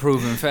 that's a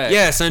proven fact.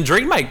 Yeah, son,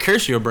 Drake might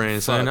curse your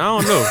brand, son. I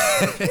don't know.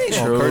 He ain't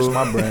gonna curse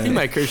my brand. He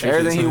might curse your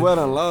Everything shit, he son. went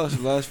on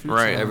last few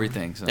Right. times.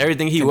 everything. So.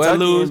 Everything he Kentucky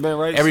will lose. ain't been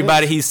right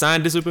Everybody he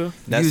signed disappear.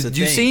 That's you, the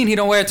you thing. seen he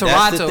don't wear That's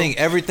Toronto. the thing.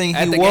 Everything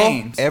at he the wore,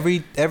 games.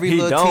 every He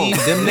little don't. team,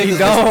 them He niggas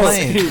don't. was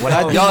playing. When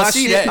I do Y'all my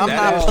see shit, that? I'm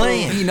That- not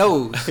playing. He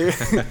knows.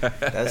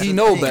 That's He the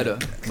know thing. better.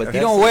 But He that's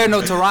don't the wear thing.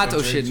 no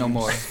Toronto shit no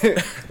more.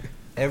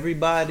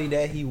 Everybody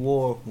that he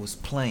wore was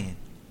playing.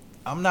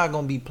 I'm not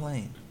gonna be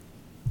playing.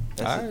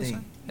 That's the Alright,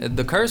 thing.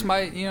 The curse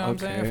might, you know what I'm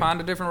Okay. saying, find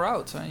a different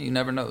route. Son. You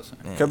never know.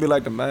 Son. Could be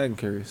like the Madden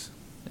curse.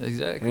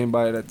 Exactly.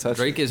 Anybody that touched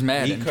Drake it. is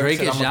Madden. He Drake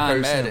cursing, is I'ma John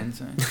curse him. Madden.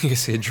 Son. He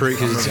said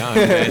Drake is John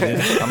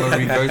Madden. I'm gonna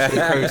reverse the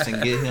curse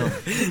and get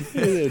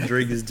him. Yeah,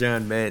 Drake is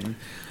John Madden.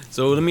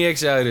 So let me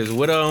ask y'all this: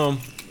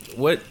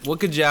 what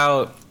could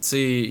y'all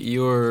say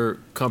your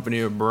company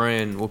or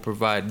brand will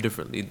provide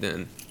differently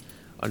than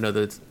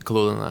another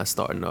clothing line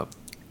starting up?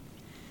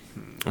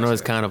 I know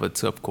it's kind of a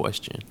tough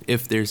question.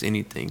 If there's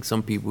anything,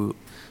 some people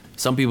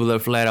that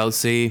flat out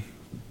say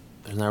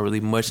there's not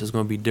really much that's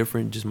gonna be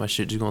different. Just my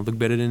shit just gonna look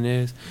better than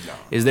theirs.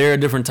 Is there a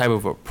different type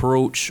of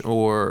approach,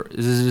 or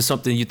is this just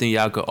something you think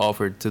y'all could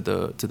offer to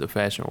the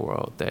fashion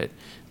world that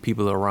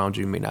people around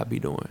you may not be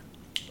doing?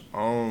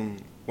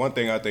 One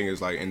thing I think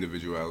is like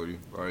individuality.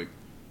 Like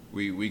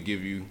we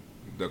give you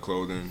the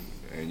clothing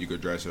and you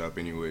could dress it up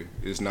anyway.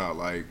 It's not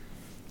like,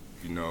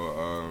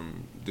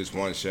 this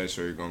one shirt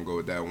you're gonna go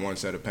with that one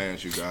set of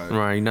pants you got.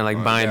 Right, you're not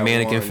like buying that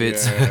mannequin one-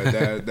 fits.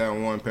 Yeah, that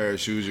one pair of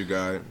shoes you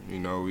got,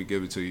 we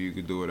give it to you. You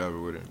can do whatever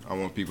with it. I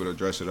want people to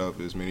dress it up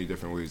as many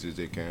different ways as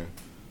they can.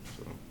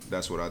 So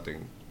that's what I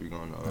think we're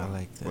gonna I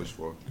like that. push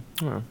for.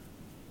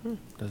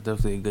 That's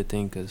definitely a good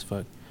thing, cause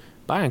fuck,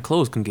 buying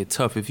clothes can get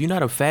tough if you're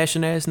not a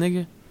fashion ass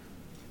nigga.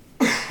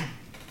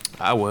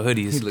 I wear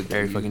hoodies He looked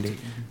every good. fucking day.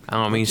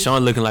 I don't mean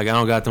Sean looking like I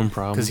don't got them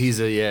problems. Cause he's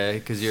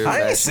cause you're. I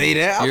didn't say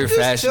that. You're I'm just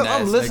fashion.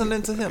 I'm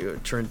listening to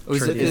him.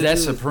 Is that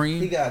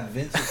Supreme? He got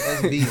vintage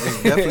SBs.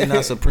 It's definitely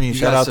not Supreme. You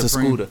Shout got out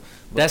Supreme? to Scooter.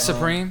 That's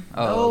Supreme.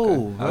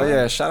 Oh, okay. No. Oh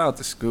yeah, shout out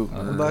to Scoop.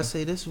 I'm about to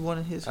say this is one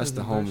of his. That's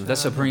the hoodies. homie.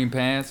 That's Supreme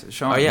pants.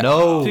 Sean. Oh yeah.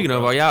 No. Speaking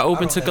of, are y'all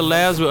open I to don't have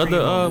collabs with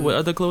Supreme on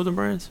other clothing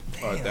brands?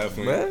 Oh,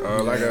 definitely.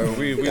 Bruh.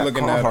 We got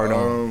looking at Carhartt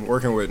on.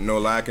 working with No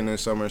Lacking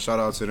this summer. Shout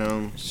out to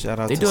them. Shout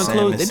out They to doing Sam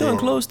clothes. and They doing Sam.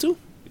 clothes too.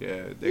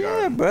 Yeah, they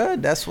Yeah, got. bro.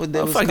 That's what they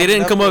Oh was fuck, they coming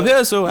didn't come up with.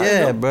 here, so I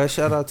Yeah, know. bro.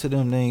 Shout out to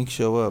them. They ain't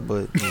show up,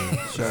 but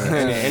yeah, shout out.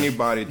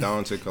 Anybody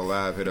down to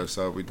collab, hit us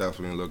up. We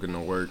definitely looking to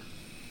work.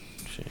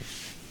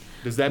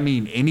 Does that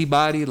mean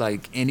anybody?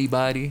 Like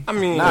anybody? I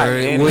mean, Not Or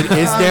any- is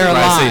there a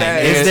Right, line?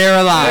 say- Is there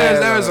a line?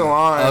 there's a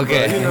line.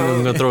 Okay. But, you I'm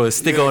know, gonna throw a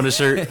sticker on the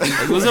shirt. Like,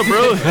 what's up,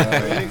 bro?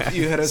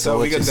 you hit us So up.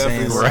 what We you can saying?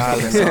 definitely work.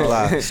 Silent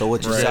supply. So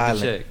what you Right. silent?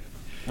 Check.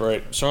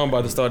 Right. Sean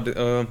about to start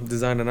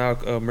designing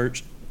our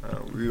merch.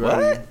 We What?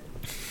 ready.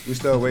 We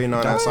still waiting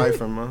on that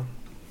cipher, man.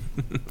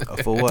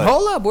 For what?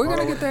 Hold up, we're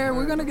gonna get there.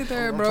 We're gonna get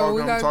there, I'm bro. talking,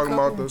 We got I'm talking a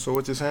about couple. the. So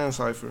what's his hand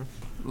cipher?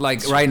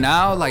 Like right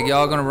now, like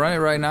y'all gonna run it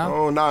right now?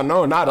 Oh no,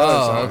 not Oh,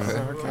 us.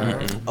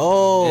 okay.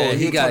 Oh, Yeah,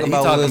 he got- talking he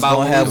about talking we was about gonna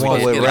when have we one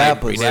was with getting, like,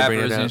 rappers. rappers Bring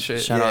it and down.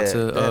 shit. Shout out to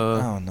that-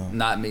 I don't know.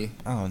 Not me.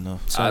 I don't know.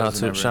 I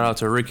was never Shout out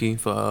to Ricky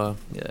for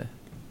Yeah.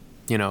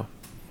 you know.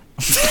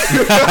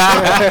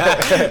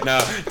 No,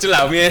 chill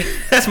out, man.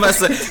 That's my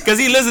son. Cause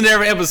he listens to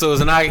every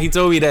episode, and he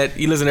told me that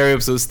he listens to every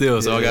episode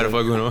still. So I gotta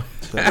fuck with him.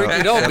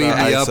 Ricky, don't beat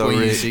me up when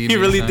you see me. He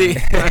really son. did.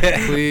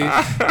 Please.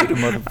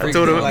 I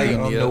told him. Like beat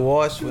on me the up.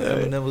 wash when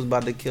Eminem was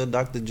about to kill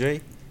Dr.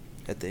 Dre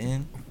at the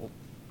end.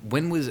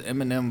 When was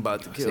Eminem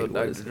about to kill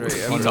Dr. Dre?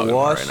 He On talking the about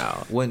wash right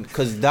now. when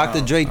because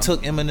Dr. Dre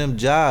took Eminem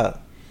job.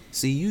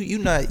 See you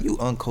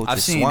uncultured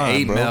I've seen swine,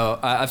 8 bro. Mile.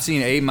 I've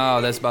seen 8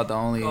 Mile. That's about the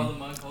only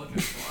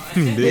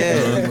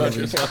Yeah,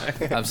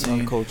 I've seen.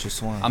 uncultured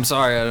swine. I'm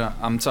sorry.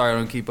 I'm sorry. I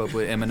don't keep up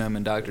with Eminem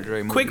and Dr. Dre.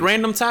 Movies. Quick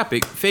random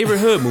topic. Favorite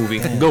hood movie?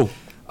 Go.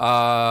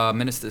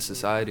 Menace to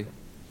Society.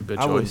 Good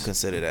I wouldn't choice.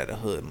 consider that a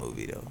hood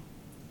movie though.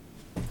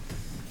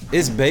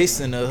 It's based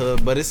in the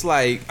hood, but it's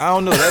like I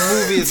don't know.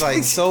 That movie is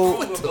like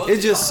so.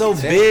 It's just so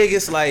big.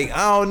 It's like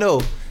I don't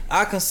know.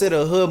 I consider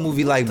a hood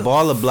movie like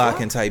baller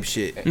blocking type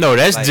shit. No,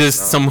 that's Like,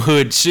 just some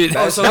hood shit.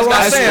 Oh, so That's what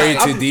I'm that's saying.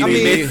 straight to I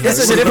mean, DVD.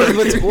 it's a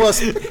difference between. Well,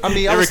 I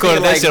mean, I They was recorded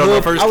thinking that like shit on the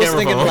hood, first I was camera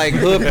thinking phone. like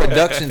hood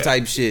production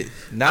type shit,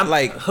 not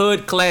like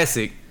Hood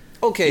classic.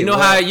 okay. You know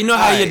well, how your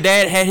alright.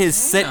 dad had his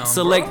set Damn,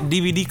 select bro.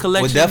 DVD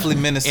collection. Well,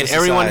 definitely Menace to and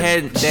everyone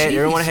Society. had that.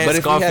 Everyone had But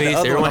if we had the Scarface.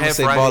 other Everyone one, I'm had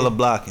say Friday. baller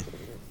blocking.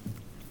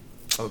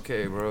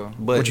 Okay, bro.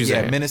 But What you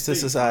yeah, saying? Menace to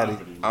Society.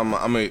 I'm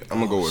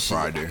gonna go with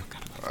Friday.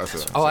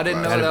 Oh, I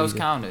didn't know Gotta that be was good.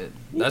 counted.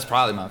 That's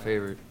probably my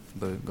favorite.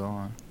 But go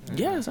on.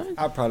 Yeah, son.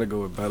 I'd probably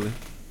go with Belly.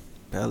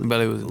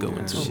 Belly was a good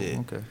one Ooh, too. shit.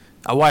 Okay.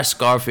 I watched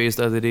Scarface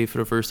the other day for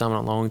the first time in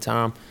a long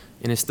time,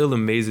 and it still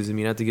amazes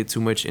me. Not to get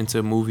too much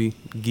into movie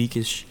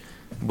geekish,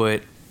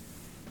 but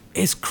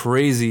it's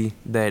crazy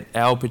that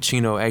Al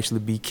Pacino actually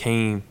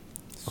became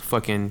a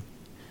fucking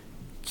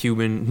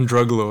Cuban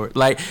drug lord.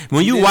 Like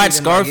when you He watch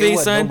didn't even, like, it Scarface,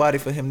 wasn't son. nobody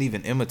for him to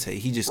even imitate.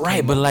 He just Right,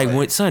 came but up like with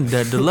when son,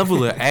 the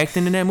level of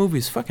acting in that movie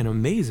is fucking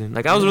amazing.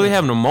 Like I was really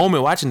having a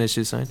moment watching that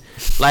shit, son.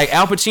 Like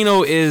Al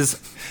Pacino is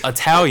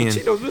Italian.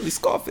 Pacino's really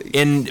Scarface.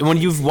 And when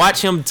you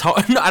watch him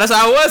talk, no, that's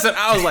how I was. And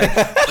I was like,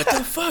 what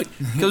the fuck?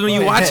 Because when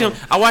you watch him,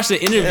 I watched the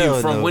interview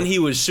Hell from no. when he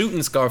was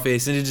shooting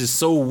Scarface, and it's just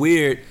so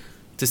weird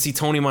to see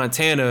Tony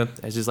Montana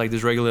as just like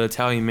this regular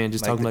Italian man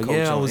just Like talking the like, coach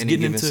yeah, I on was Any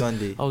getting Given into,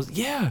 Sunday. I was,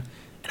 yeah.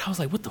 And I was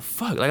like, what the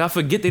fuck? Like I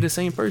forget they the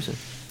same person.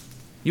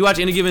 You watch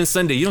Any Given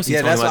Sunday, you don't see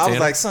Yeah, Tony that's why I Montana.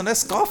 was like, son, that's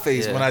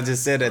Scarface Yeah. when I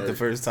just said that the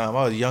first time.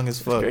 I was young as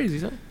fuck. crazy,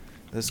 son.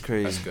 That's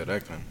crazy. That's good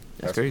acting.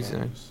 That's crazy,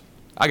 man.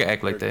 I can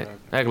act like that.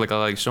 I act like I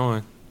like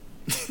Sean.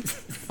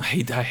 I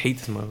hate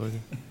this motherfucker.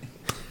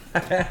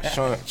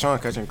 Sean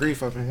catching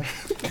grief up in here.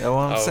 That's what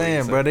I'm Oh,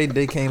 saying, so- bro.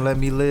 They can't let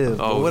me live.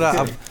 But Oh, what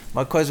okay.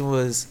 my question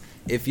was,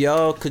 if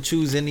y'all could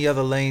choose any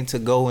other lane to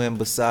go in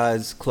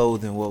besides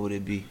clothing, what would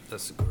it be?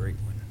 That's a great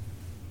one.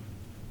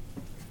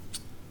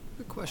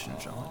 Good question,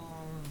 Sean.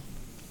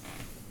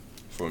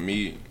 For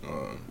me,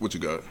 what you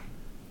got?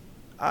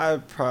 I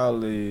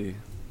probably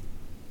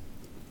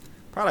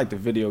like the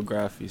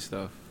videography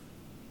stuff,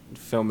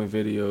 filming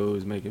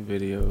videos, making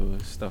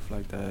videos, stuff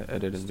like that,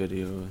 editing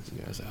videos,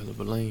 Yeah, that's a hell of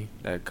a lane.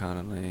 that kind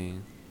of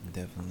lane.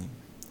 Definitely.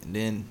 And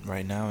then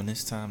right now in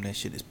this time, that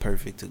shit is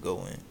perfect to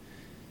go in.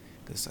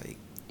 Cause like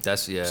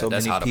That's so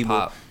that's many how to people,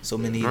 pop. so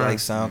many Right. like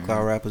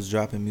SoundCloud rappers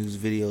dropping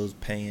music videos,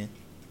 paying.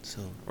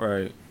 So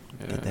Right.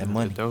 get that It's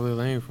money. a totally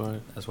lane for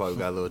it. That's why we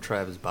got a little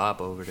Travis Bop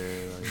over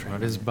there. Like,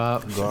 Travis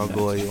Bop.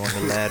 Gargoyle on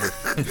the ladder.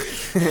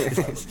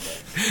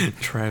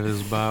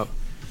 Travis Bop.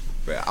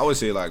 But I would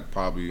say like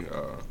probably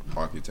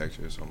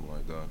architecture or something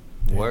like that.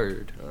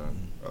 Word.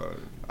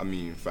 I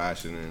mean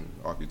fashion and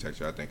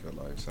architecture. I think are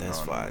like That's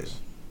synonymous.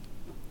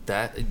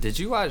 That did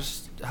you watch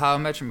How I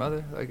Met Your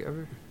Mother like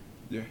ever?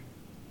 Yeah.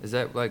 Is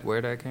that like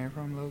where that came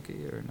from,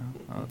 Loki, or no?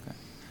 Oh, okay.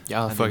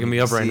 Y'all fucking me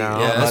up right now.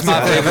 Yeah, that's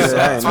my favorite.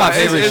 That's my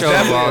favorite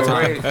show of all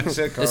time.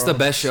 Sitcom. It's the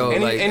best show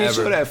Any ever.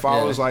 show that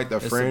follows like the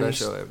It's Friends.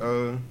 the best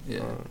show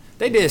ever.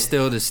 They did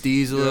Still the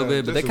Steez a little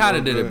bit, but they kind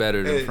of did it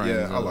better than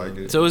Friends. Yeah, I like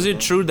it. So is it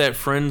true that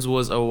Friends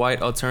was a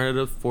white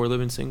alternative for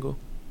Living Single?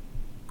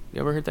 You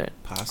ever heard that?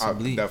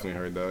 Possibly. I definitely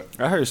heard that.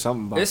 I heard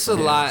something about It's a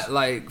Friends. lot.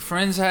 Like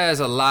Friends has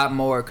a lot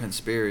more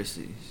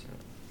conspiracies.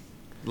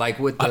 Like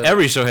with the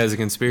Every show has a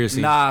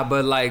conspiracy. Nah,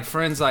 but like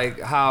Friends, like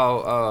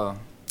how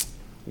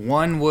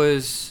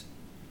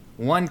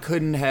one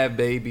couldn't have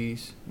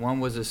babies. One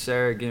was a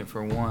surrogate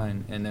for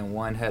one, and then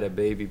one had a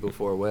baby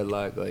before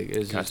wedlock. Like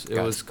it's just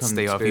it was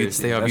stay off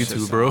conspiracy.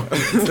 YouTube, bro.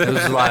 It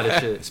was a lot of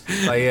shit.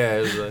 Like yeah,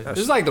 it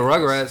was like the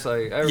Rugrats.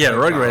 Like Yeah,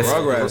 everybody-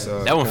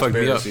 Rugrats. That one fucked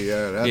me up. conspiracy,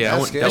 Yeah, Yeah,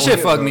 that's that That shit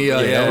fucked me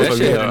up. Yeah, that that fucked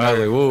me shit. up. I was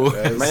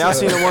like, whoa. Man, y'all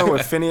seen the one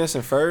with Phineas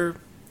and Ferb?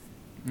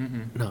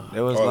 No.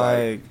 It was Or,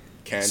 like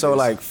Candace. so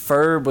like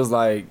Ferb was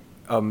like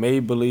a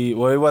make believe.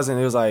 Well, it wasn't.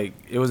 It was like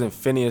it was in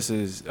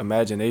Phineas's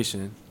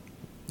imagination,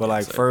 but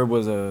like Ferb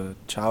was a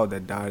child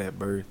that died at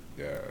birth.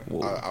 Yeah,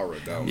 I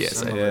read that one.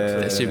 Yes, Yeah.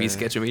 that should be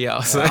sketching me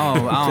out.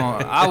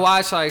 I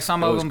watch like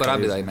some It of was them, but I'll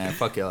be crazy. like, man,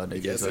 fuck y'all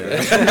niggas.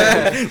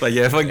 Like, like,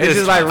 yeah, fuck this.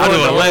 just like I do a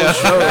ruined the layup.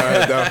 Show,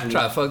 right, definitely.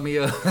 Try to fuck me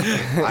up.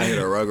 I hear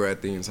the Rugrat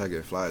themes. I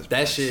get flashbacks.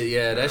 That shit,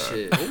 yeah, that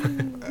shit.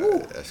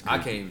 That's I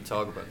creepy. can't even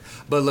talk about it.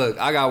 But look,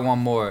 I got one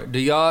more. Do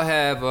y'all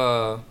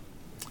have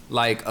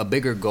like a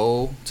bigger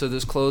goal to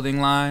this clothing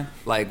line?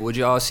 Like, would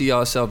y'all see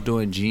yourself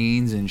doing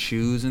jeans and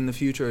shoes in the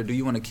future, or do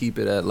you want to keep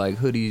it at like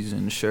hoodies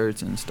and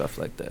shirts and stuff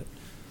like that?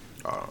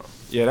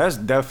 Yeah, that's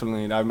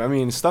definitely. I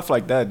mean, stuff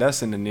like that.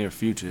 That's in the near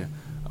future.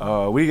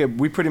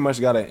 We pretty much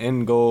got an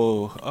end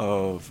goal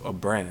of a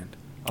brand,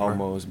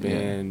 almost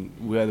being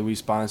whether we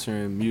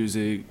sponsoring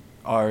music,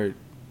 art,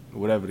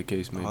 whatever the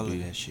case may All be.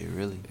 of that shit,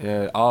 really.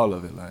 Yeah, all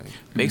of it. Like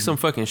Make some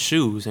fucking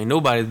shoes. Ain't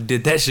nobody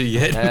did that shit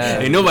yet. Yeah,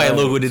 Ain't nobody yeah,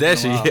 logo did that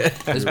it's been a shit while.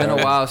 yet. It's been a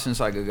while since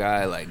like a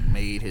guy like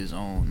made his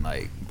own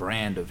like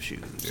brand of shoes.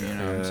 You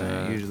know what I'm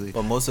saying? Usually,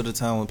 But most of the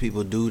time when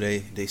people do,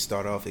 they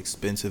start off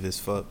expensive as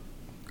fuck.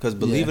 Because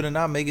believe Yeah. it or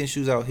not, making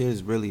shoes out here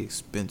is really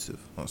expensive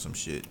on some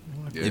shit.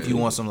 Yeah, If you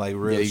want some like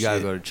real yeah, you gotta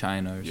shit. go to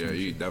China or Yeah, something.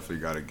 you definitely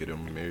gotta get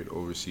them made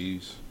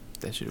overseas.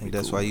 That should I be think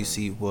that's cool. why you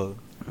see, well,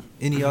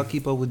 any of y'all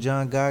keep up with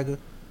John Geiger?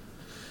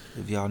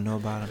 If y'all know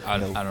about him. I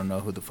No. don't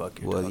know who the fuck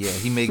you're Well, talking yeah,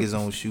 he make his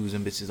own shoes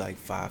and bitches like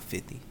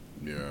 $550.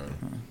 Yeah.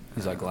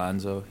 He's like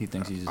Lonzo. He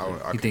thinks he's I he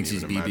can't thinks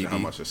he's even imagine how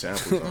BBB. much the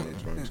samples on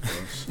these joints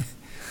cost.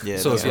 Yeah.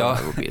 So that's if y'all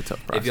That would be a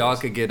tough process. if y'all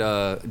could get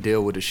a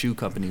deal with a shoe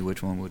company,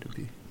 which one would it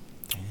be?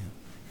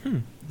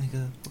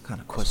 nigga, what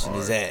kind of question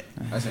is that?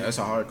 That's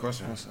a hard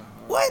question.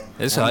 What?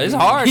 It's hard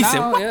He said,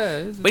 now. what? Yeah.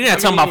 it's- But you're not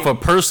talking about for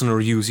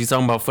personal use. He's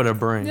talking about for the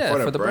brand. Yeah,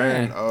 for the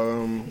brand.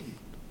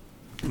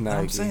 Nike.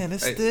 I'm saying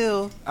it's Hey.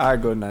 still. I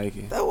go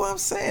Nike. That's what I'm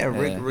saying. Yeah,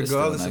 it's still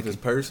Regardless if Nike. it's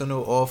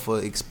personal or for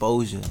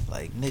exposure,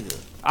 like nigga.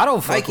 I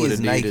don't fuck Nike with is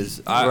Adidas.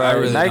 Nike. I Right,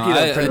 really Nike don't.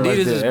 done pretty much Adidas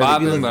did is everything.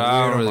 bopping, Look but I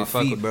weird don't on really my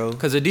fuck feet, with bro.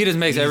 Because Adidas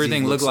makes Yeezy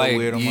everything look looks so like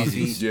weird on my Yeezy.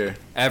 feet. Yeah.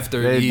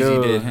 After They Yeezy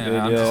do. did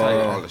him. I'm just Yeah.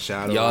 All like, the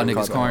shadows. y'all niggas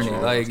cut corny.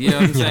 off. Like, you know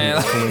what I'm saying?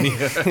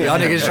 Like, y'all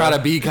niggas try to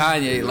be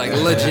Kanye. Like,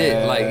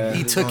 legit. Like,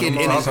 he took it in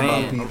his Talking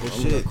about hand. people,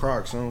 Shit. shit.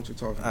 Crocs, what you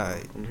talking about?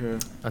 Alright. I'm here.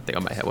 I think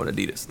I might have one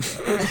Adidas.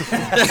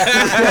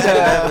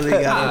 Definitely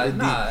got an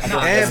Nah, Adidas. nah,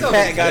 And nah.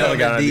 Pat got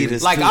got an Adidas.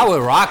 Adidas. Like, too. I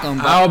would rock them,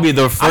 but I'll be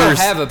the first. I don't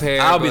have a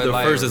pair. I'll be but, the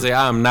like, first to say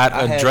I'm not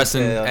I a had a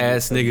dressing pair of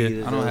ass nigga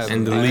Adidas. I don't have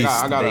in the a- least.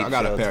 I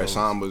got a Big pair of toes.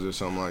 Sambas or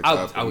something like I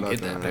that. would, for I would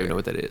get nothing. I don't even know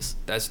what that is.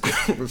 That's But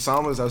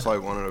Sambas, that's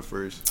like one of the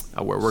first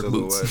I wear work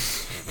boots.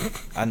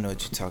 silhouettes. I know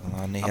what you're talking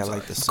about. And they had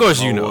like the Of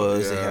course you know.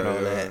 Samoas, They had all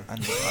Yeah, that. yeah. I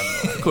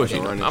know. Of course you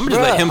know. I'm Running gonna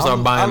just let him start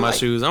Bruh, buying my like-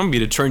 shoes. I'm gonna be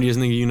the trendiest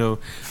nigga you know.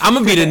 I'm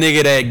gonna be the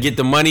nigga that get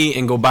the money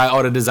and go buy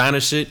all the designer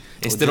shit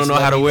and still don't just know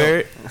let how to me wear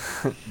it.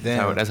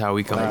 Damn. That's how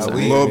we come. Wow, inside.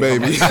 we- Little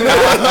baby.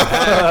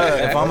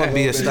 If I'm gonna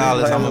be a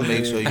stylist, I'm gonna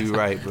make sure you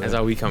right, bro. That's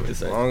how we come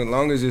inside.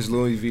 long as it's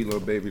Louis V, little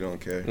baby don't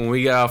care. When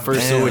we got our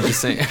first so Damn. what you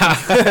saying,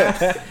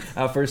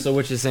 our first so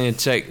what you saying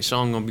check,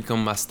 Sean gonna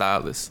become my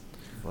stylist.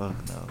 Fuck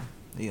no.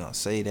 You gonna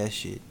say that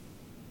shit?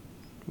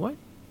 What?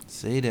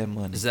 Say that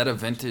money. Is that a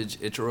vintage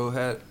Ichiro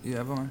hat you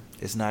have on?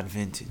 It's not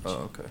vintage,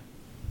 Oh, okay.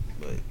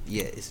 but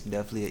yeah, it's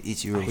definitely an I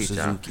Ichiro hate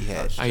Suzuki y'all.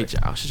 hat. I hate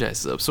y'all. Shut your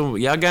ass up. So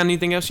y'all got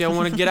anything else y'all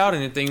want to get out?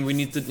 Anything we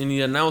need to?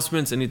 Any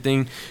announcements?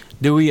 Anything?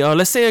 Do we?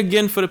 Let's say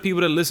again for the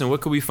people that listen.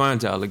 What could we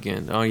find y'all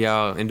again on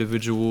y'all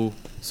individual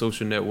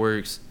social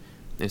networks,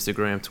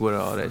 Instagram, Twitter,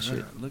 all that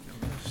shit.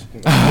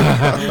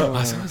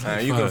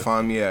 And you can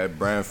find me at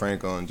Brand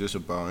Frank on just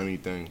about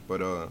anything.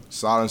 But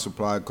Silent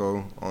Supply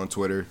Co. on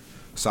Twitter,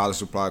 Silent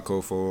Supply Co.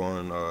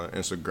 on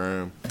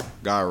Instagram.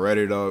 Got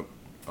Reddit up,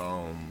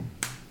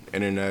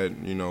 internet,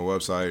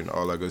 website,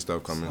 all that good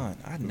stuff coming. Son,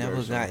 I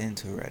never got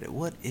into Reddit.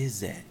 What is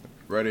that?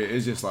 Reddit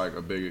is just like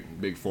a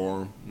big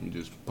forum. You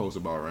just post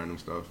about random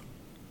stuff.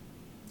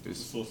 It's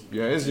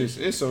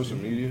social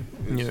media.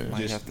 It's Yeah.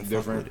 Might have just to fuck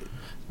different. with it.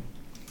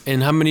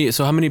 And how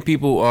many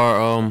people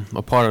are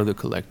a part of the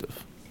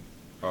collective?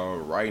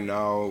 Right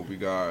now we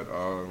got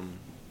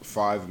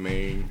 5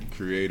 main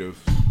creatives.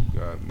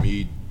 Got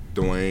me,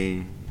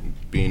 Dwayne,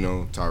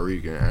 Bino,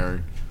 Tariq, and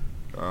Aaron.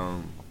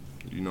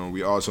 You know,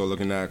 we also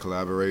looking at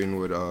collaborating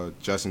with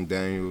Justin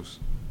Daniels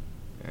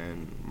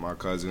and my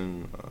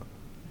cousin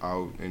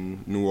out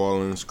in New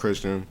Orleans,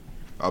 Christian,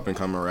 up and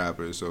coming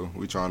rapper. So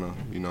we trying to,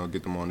 you know,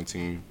 get them on the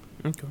team.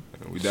 Okay.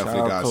 And we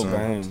definitely got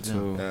Cobain, some.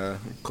 too. Yeah,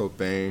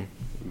 Cobain.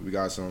 We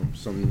got some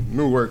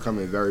new work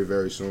coming very,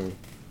 very soon.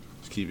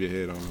 Just keep your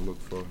head on the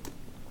look for it.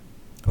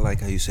 I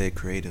like how you say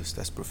creatives.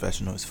 That's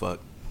professional as fuck.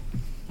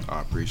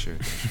 I appreciate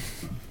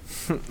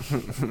it.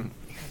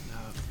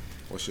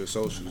 What's your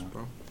socials,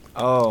 bro?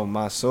 Oh,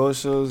 my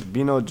socials,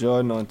 Bino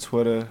Jordan on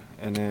Twitter,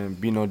 and then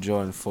Bino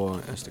Jordan 4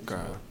 on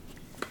Instagram.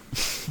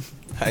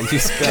 How you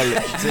spell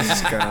it?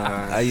 This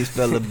guy. How you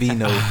spell a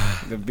Bino?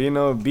 The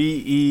Bino,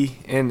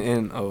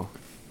 Benno.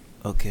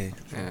 Okay.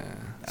 Yeah.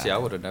 See, I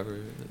would have never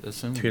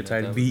assumed. Pure that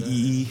tight was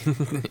BEE,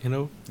 you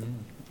know? that.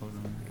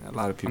 A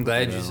lot of people. I'm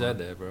glad do you that said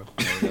one. that,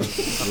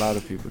 bro. A lot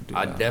of people do.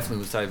 I that. definitely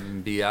was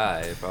typing DI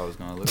if I was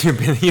gonna look. You've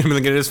been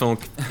looking at his phone,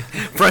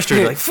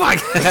 frustrated, like, fuck,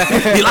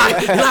 he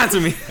lied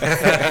to me.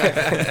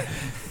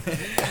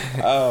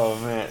 Oh,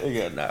 man, they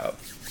got now.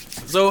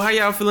 So, how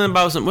y'all feeling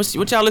about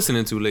what y'all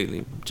listening to lately?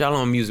 What y'all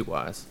on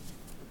music-wise?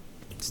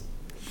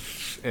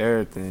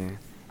 Everything.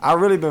 I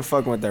really been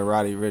fucking with that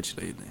Roddy Rich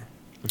lately.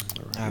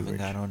 I haven't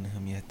got on to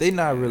him yet. They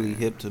not really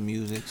hip to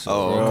music. So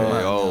Oh, okay.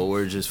 Right. Oh,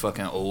 we're just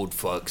fucking old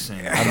fucks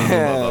and I don't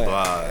know, blah,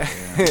 blah, blah.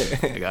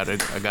 Yeah.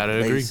 I gotta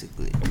agree.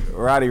 basically,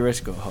 Roddy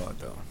Rich go hard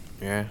though.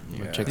 Yeah, I'm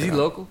gonna check Is it he out.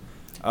 local?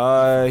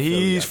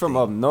 He's I from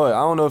think. up north. I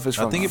don't know if it's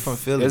I from. think it's from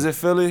Philly. Is it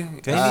Philly?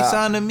 can he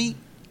sign to Meek?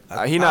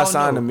 He not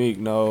signed to Meek.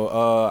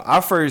 No.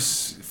 I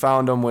first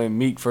found him when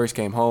Meek first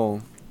came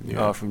home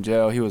from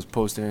jail. He was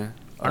posting.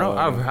 I know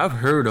I've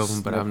heard of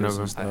him, but I've never.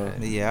 snippets and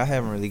stuff. Yeah, I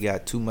haven't really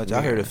got too much.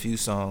 I heard a few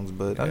songs,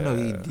 but I know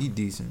he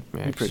decent.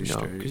 Yeah, He pretty cause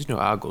straight. you know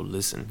I'll go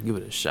listen, give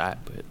it a shot,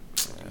 but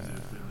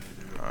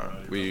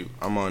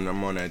I'm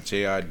on that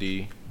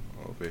JID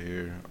over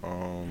here.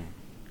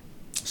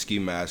 Ski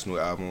Mask's new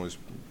album was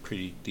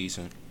pretty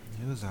decent.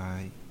 It was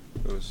alright.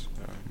 It was.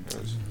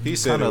 He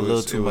said Kinda it a was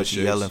little too it was much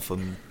shits. yelling for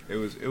me. It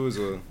was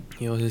a.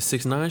 you know his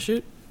 6ix9ine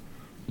shit.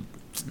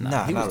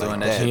 Nah, he was not doing like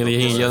that that. shit. He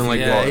ain't before. yelling like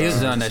yeah, that. he was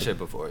doing that shit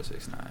before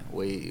 6ix9ine.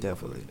 Way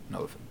Definitely.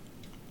 No,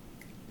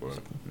 Well,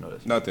 no,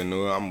 that's nothing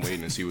new. I'm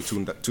waiting to see what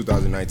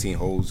 2019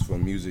 holds for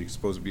music. It's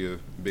supposed to be a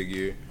big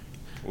year.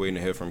 Waiting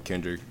to hear from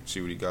Kendrick,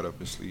 see what he got up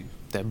his sleeve.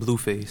 That blue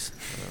face.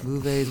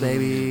 Blueface,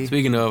 baby.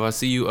 Speaking of, I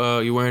see you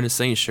you wearing a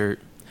Saints shirt.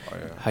 Oh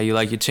yeah. How you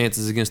like your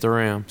chances against the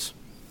Rams?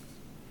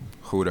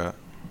 Who that?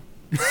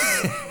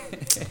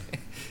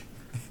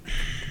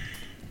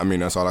 I mean,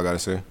 that's all I gotta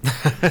say.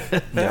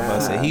 Yeah, I'm about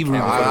to say he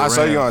rooting for the I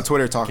saw you on Rams.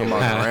 Twitter talking about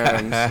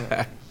the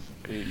Rams.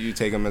 You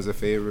take him as a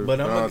favorite.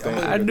 But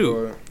I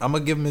do. I'm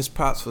gonna give him his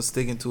props for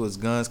sticking to his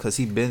guns because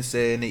he been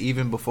saying it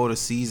even before the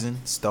season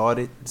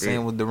started,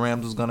 saying what the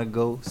Rams was gonna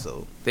go.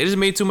 So They just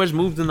made too much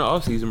moves in the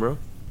offseason, bro.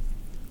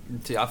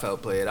 See, I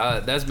felt played.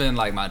 That's been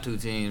like my two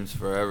teams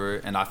forever,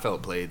 and I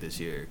felt played this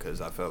year because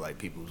I felt like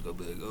people was gonna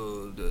be like,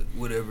 "Oh,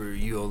 whatever,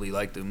 you only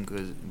like them,"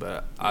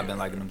 but I've been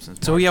liking them since.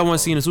 So who y'all want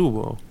to see in the Super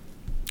Bowl?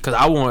 Cause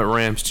I want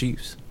Rams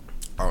Chiefs.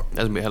 Oh.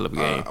 That's gonna be a hell of a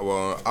game.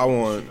 Well, I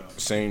want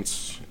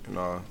Saints and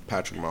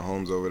Patrick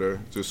Mahomes over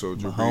there, just so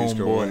Drew Brees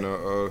can Mahomes win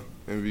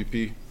the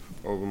MVP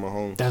over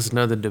Mahomes. That's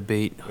another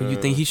debate. Who you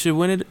think he should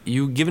win it?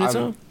 You giving it to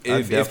him?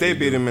 If they definitely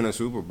beat him in a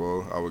Super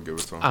Bowl, I would give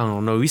it to him. I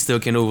don't know. We still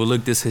can't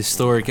overlook this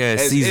historic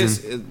ass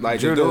season. It's like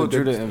Drew the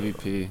the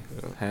MVP,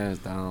 hands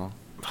down.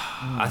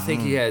 I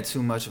think he had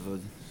too much of a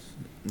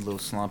little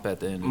slump at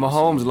the end. Of the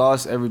Mahomes season.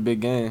 lost every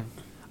big game.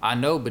 I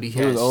know, but he He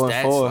had was 0-4.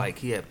 stats like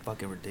he had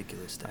fucking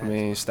ridiculous stats. I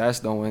mean,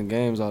 stats don't win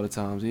games all the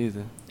times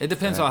either. it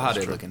depends Yeah, on how that's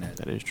they're true. looking at it.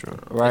 That is true.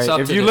 Right. up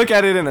If to you the- look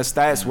at it in a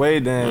stats way,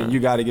 then you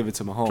got to give it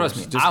to Mahomes. Trust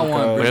me, Just I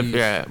want But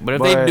because-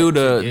 if they But- do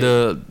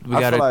the we I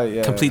gotta feel like,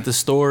 yeah. complete the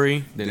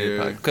story, then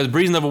Yeah. because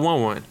Breeze never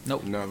won one,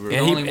 Nope, Never. and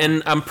only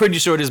and I'm pretty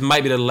sure this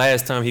might be the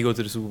last time he go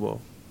to the Super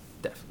Bowl.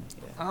 definitely.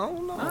 I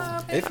don't know.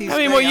 if he How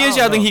many more years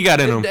y'all think he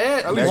got in him?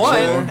 At least one,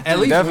 one. at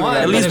least Definitely one.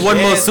 got At But least if one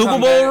they more had Super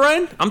come Bowl back-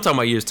 run. I'm talking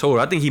about years total.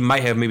 I think he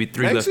might have maybe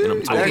 3 left in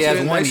him. Oh, he has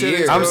Total. 1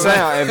 year. I'm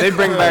saying if they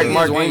bring back He has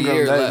Mark 1 Ingram,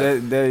 year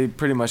they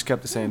pretty much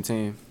kept the same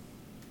team.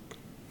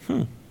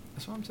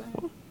 That's what I'm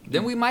saying.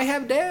 Then we might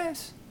have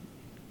Daz.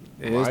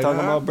 It is talking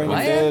about bringing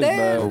Might have Dez Dez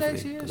back. next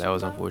Hopefully, year. 'cause that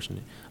was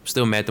unfortunate. I'm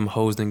still mad them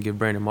hoes didn't give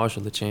Brandon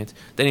Marshall a chance.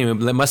 They didn't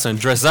even let my son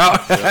dress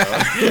out.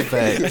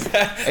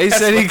 facts. He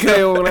said he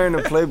couldn't learn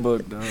the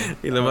playbook though.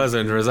 He let my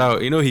son dress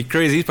out. You know he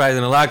crazy. He's probably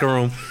in the locker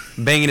room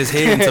banging his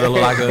head into the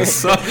locker.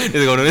 So he's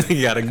going, this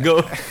nigga gotta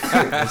go.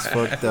 That's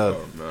fucked up.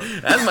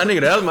 That's my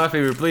nigga. That was my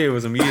favorite player for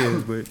some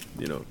years. But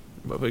you know,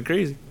 but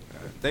crazy.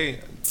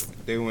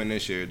 They win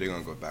this year, they're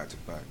gonna go back to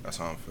back. That's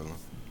how I'm feeling.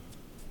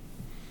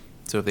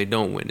 So if they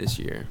don't win this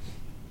year,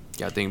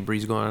 y'all think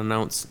Breeze gonna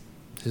announce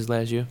his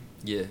last year?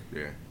 Yeah,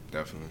 Yeah,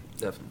 definitely.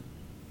 definitely.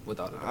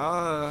 Without a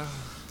doubt.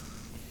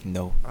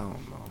 No. I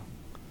don't know.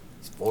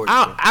 It's 40,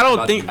 I bro. don't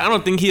About to think be- I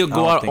don't think he'll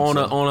go I out don't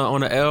think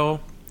on a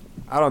L.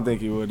 I don't think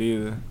he would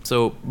either.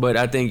 So, but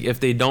I think if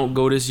they don't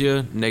go this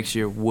year, next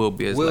year will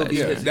be his Will last be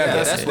year. his-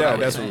 that's what I was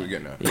That's what saying. we're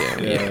getting at. Yeah,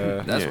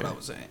 Yeah. That's yeah. what I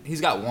was saying. He's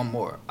got one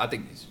more. I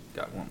think he's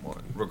got one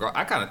more.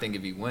 I kind of think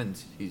if he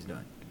wins, he's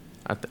done.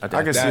 I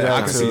can see that. I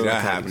can see too.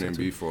 that happening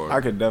before. I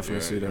could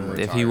definitely see that.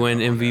 If he win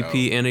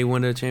MVP and they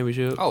win the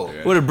championship. Oh,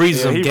 What if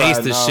Breeze some he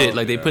gangster riding shit? out.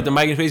 Like they put the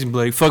mic in his face and be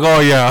like, "Fuck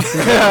all y'all."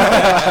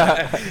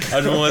 I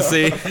just want to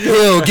say,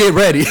 Hill, get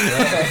ready.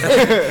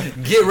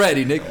 Get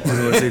ready, Nick. I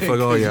just want to say, "Fuck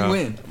all y'all."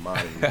 Win.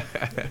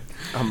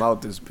 I'm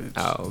out this bitch.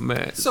 Oh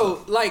man.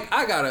 So, like,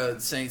 I got a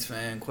Saints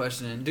fan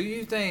question. Do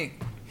you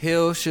think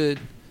Hill should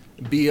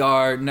be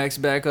our next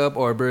backup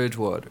or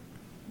Bridgewater?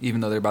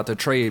 Even though they're about to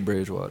trade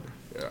Bridgewater.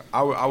 Yeah,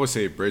 I would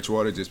say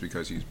Bridgewater just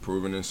because he's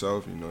proven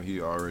himself. You know,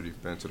 he already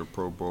been to the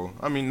Pro Bowl.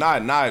 I mean,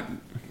 not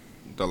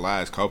the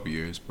last couple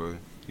years, but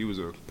he was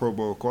a Pro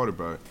Bowl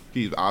quarterback.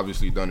 He's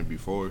obviously done it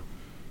before.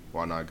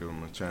 Why not give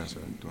him a chance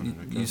at doing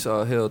it again? You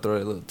saw Hill throw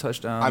a little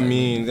touchdown. I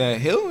mean, that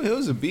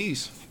Hill's a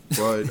beast,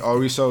 but are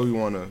we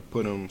want to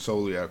put him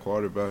solely at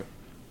quarterback?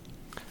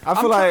 I I'm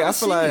feel trying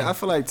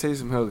to like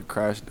Taysom Hill's a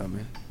crash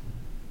dummy.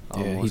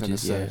 Yeah, he Almost in a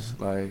just- yeah. sense.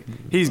 Like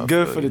he's I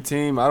good feel for you. the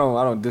team. I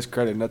don't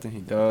discredit nothing he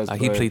does. Like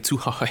he but played too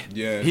hard.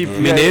 Yeah, He, I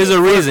mean, there is a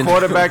reason.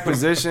 Quarterback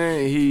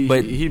position.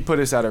 But he put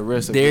us at a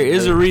risk. of There getting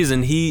is a hurt.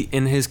 reason he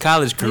in his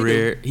college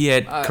career he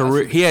had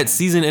I he had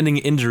season-ending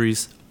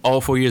injuries all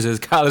 4 years of his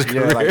college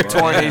Yeah, career. like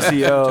torn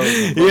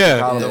ACL. Yeah.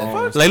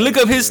 Collarbone. Like look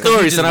up his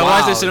story. just son. I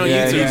watched that wild. shit on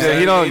Yeah, YouTube.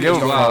 he don't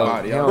give a wild.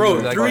 fuck. He don't Bro,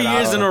 give a 3 fuck.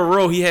 years in a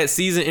row he had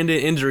season-ending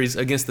injuries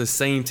against the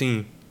same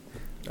team.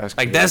 That's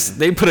Like crazy.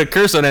 they put a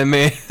curse on that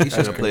man. He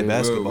should have played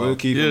basketball. We'll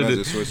keep him Yeah, as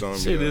a Swiss Army.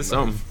 Shit is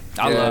something.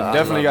 Yeah,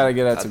 definitely got to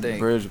get I that to think-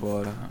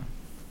 Bridgewater.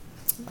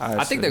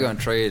 I think they're gonna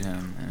trade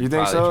him. And You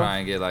think probably so? Try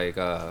and get like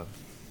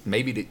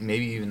maybe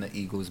even the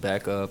Eagles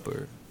back up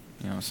or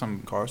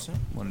some Carson?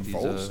 one of these.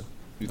 Foles?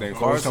 You think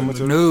Carson Foles coming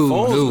to No,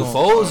 Foles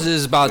Foles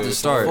is about to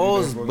start.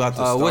 Foles about to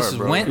start, what's his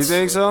bro. Wentz? You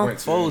think so?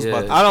 Foles Yeah.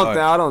 about to I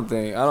start.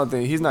 don't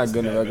think he's not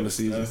good in the regular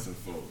season.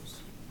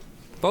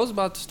 Foles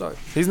about to start.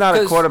 He's not a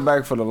 'Cause-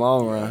 quarterback for the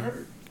long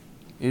run.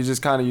 He's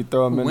just kind of you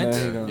throw him in Wentz?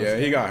 there. he gonna- Yeah,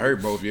 he got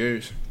hurt both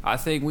years. I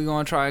think we're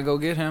gonna try and go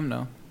get him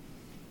though.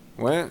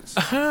 Wentz.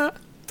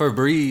 For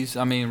Breeze,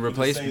 I mean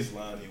replacement.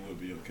 line, he would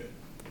be okay.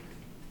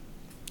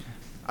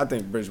 I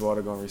think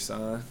Bridgewater gonna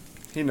resign.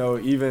 You know,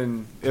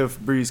 even if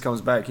Breeze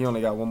comes back, he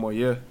only got one more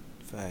year.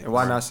 Facts. And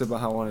why not sit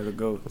behind one of the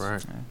goats?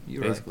 Right.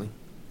 You're right.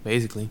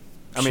 Basically.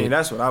 I mean,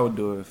 that's what I would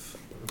do if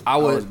I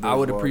was would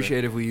Bridgewater.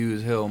 appreciate if we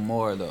use Hill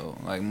more though,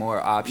 like more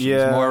options,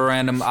 Yeah. more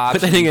random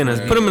options. that nigga in a-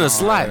 for put him in a on,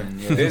 slot. and,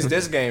 yeah.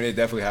 This game, they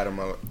definitely had him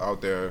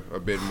out there a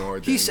bit more.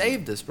 He than-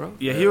 saved us, bro.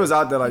 Yeah, he was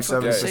out there like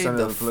Fucking 70% saved of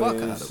the the fuck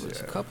plays. out of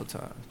us a couple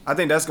times. I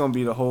think that's gonna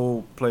be the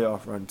whole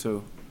playoff run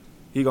too.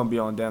 He gonna be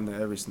on damn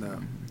near every snap.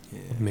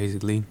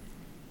 Basically.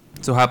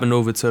 So hopping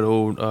over to the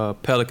old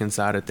Pelican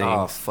side of things.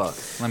 Oh fuck!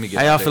 Let me get.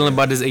 How y'all that feeling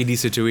there. about this AD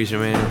situation,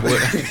 man?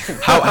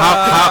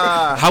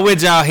 How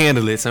would y'all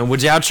handle it, son?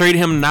 Would y'all trade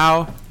him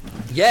now?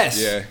 Yes.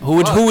 Yeah. Who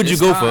would you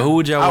it's go time. for? Who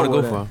would y'all I want to go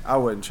wouldn't. for? I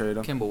wouldn't trade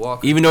him. Kimball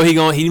Walker. Even though he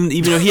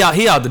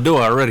out the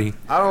door already.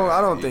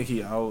 I don't think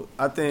he out.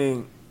 I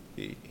think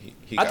He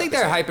I got think the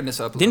they're same- hyping this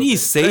up. A Didn't little he bit.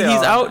 say They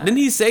he's are. out? Didn't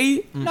he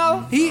say?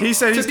 No, he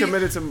said he's to be-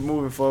 committed to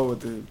moving forward with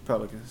the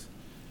Pelicans.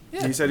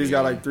 Yeah. He said he's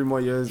got like 3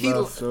 more years He-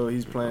 left, so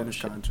he's playing his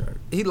contract.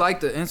 He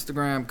liked the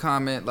Instagram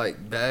comment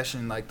like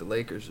bashing like the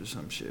Lakers or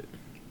some shit.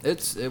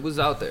 It was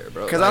out there,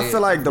 bro. Because I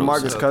feel like real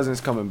DeMarcus stuff. Cousins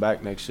coming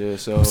back next year.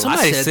 So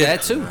Somebody said said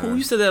that too. Who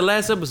you said that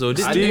last episode?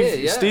 I Did did.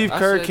 yeah. Steve I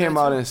Kerr said came that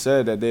out too. and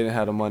said that they didn't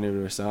have the money to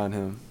resign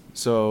him.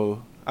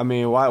 So I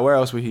mean, where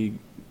else would he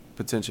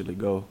potentially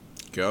go?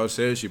 Girl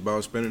said she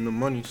about spending the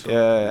money. So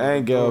Yeah,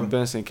 and Gail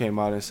Benson came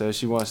out and said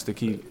she wants to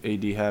keep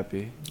AD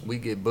happy. We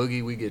get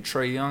Boogie, we get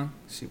Trey Young.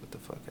 See what the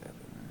fuck happened.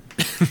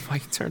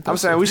 Mike turned I'm up.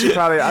 saying we should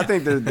probably. I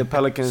think the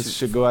Pelicans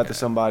should go after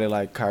somebody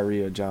like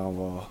Kyrie or John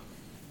Wall.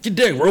 Get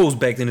Derrick Rose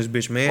back in this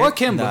bitch, man. Or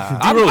Kimba. Nah.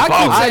 I D-Rose keep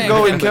balling. saying I'd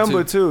go with Kemba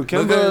Kemba too.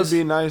 Kemba Because- would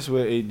be nice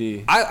with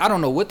AD. I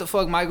don't know what the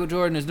fuck Michael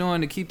Jordan is doing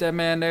to keep that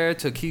man there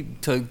to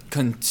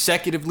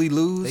consecutively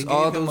lose They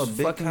all gave him those a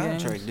big fucking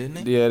contract, games.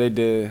 didn't they? Yeah, they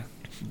did.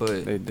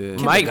 But They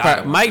did. Mike, got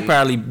him, Mike dude.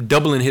 probably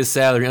doubling his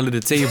salary under the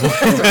table.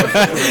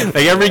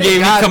 Like every game he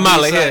gotta come out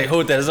be like, hey, something.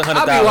 hold that, it's I be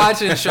 $100,000.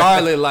 watching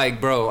Charlotte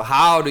like, bro,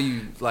 how do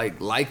you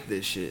like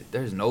this shit?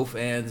 There's no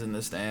fans in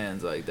the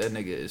stands. Like that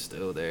nigga is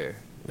still there.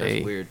 That's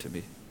Hey. weird to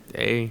me.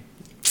 Hey,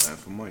 Plan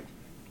for Mike.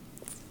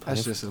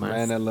 That's just a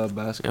man that love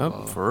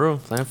basketball. yep, for real,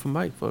 playing for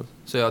Mike, fuck.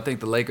 So y'all think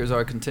the Lakers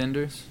are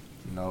contenders?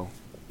 No,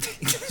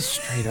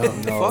 Straight up.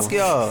 no, Fuck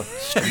y'all.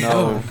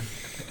 no.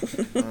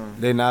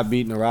 They're not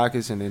beating the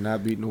Rockets and they're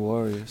not beating the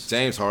Warriors.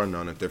 James Harden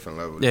on a different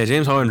level. Yeah,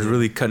 James Harden's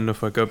really cutting the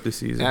fuck up this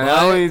season. And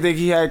I don't even think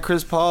he had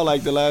Chris Paul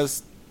like the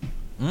last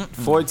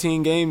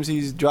 14 games.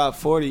 He's dropped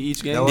 40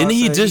 each game. No, Didn't I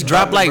he said just he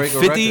drop about to like break a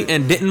 50 record.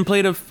 and didn't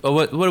play the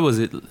what was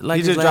it? Like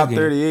He his just last dropped game?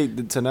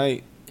 38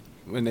 tonight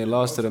when they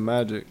lost to the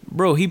Magic.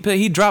 Bro, he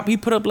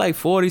put up like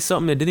 40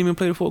 something that didn't even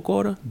play the fourth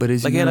quarter. But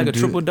is Like he he had like gonna a do-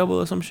 triple double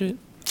or some shit.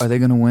 Are they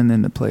gonna win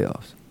in the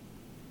playoffs?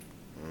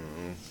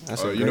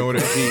 That's a You know what?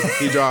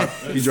 He dropped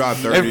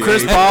 30. If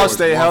Chris Paul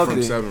stay healthy,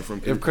 from 7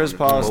 from if Chris three-pointers.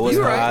 Paul But what's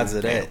You the right. odds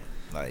of that?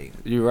 Like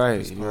You're right.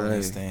 Chris Paul You're ain't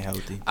right. staying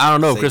healthy. I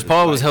don't know. Save Chris his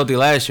Paul was life. healthy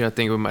last year. I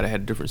think we might have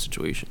had a different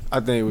situation. I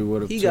think we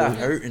would have. He too. got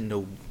hurt in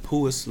the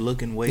poorest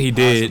looking way He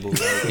did.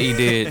 possible. Like, He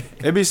did.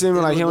 It be seeming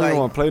It like he look don't even like-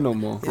 want to play no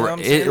more. You know what I'm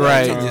It- saying?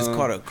 right. Like, he just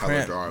caught a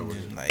cramp. driveway.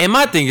 Like, And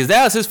my thing is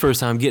that was his first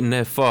time getting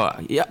that far.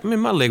 Yeah, I mean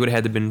my leg would have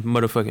had to been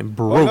motherfucking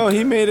broke. Oh no,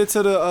 he made it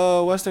to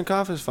the Western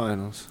Conference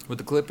Finals With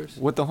the Clippers?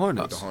 with the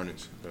Hornets. The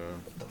Hornets.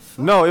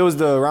 No, it was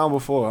the round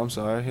before. I'm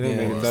sorry, he didn't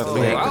Yeah, make it it's that the far.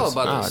 Lakers. I was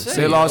about Ah, to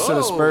say. They lost to the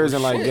oh, Spurs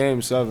in like shit.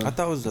 Game 7. I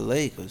thought it was the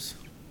Lakers.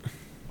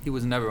 He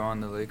was never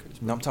on the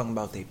Lakers. No, I'm talking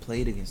about they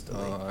played against the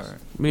Oh, Lakers. all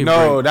right. Me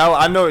No, that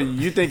I know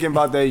you thinking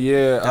about that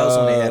year. That was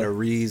when they had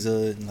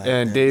Ariza and, like,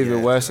 and that, David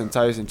yeah. West and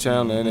Tyson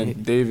Chandler, and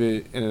then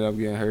David ended up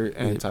getting hurt,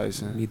 and We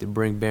Tyson. need to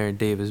bring Baron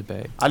Davis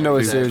back. I know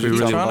it's We serious. really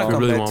you're He's talking trying to about. come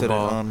really back want to the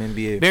ball.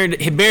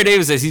 NBA. Baron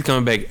Davis says he's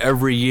coming back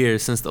every year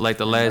since the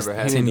last never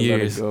has. 10 He need to let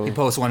it years. go. He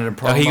posted one of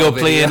the promo He go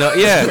play in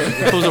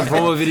videos. he post a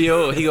promo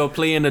video. He go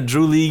play in the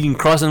Drew League and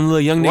crossing the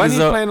little young Wasn't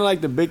niggas he up. playing in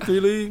like the Big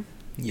Three league?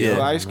 Yeah. With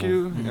Ice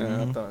Cube. Yeah, I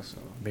Mhm. thought so.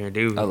 Baron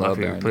Davis, I was my love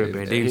favorite Baron player. Davis.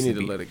 Baron Yeah, Davis he used need to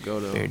to be, let it go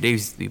though. Baron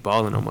Davis used to be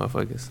balling on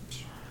motherfuckers.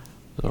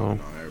 So No,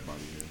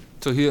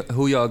 everybody. So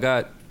who y'all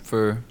got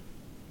for?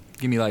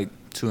 Give me like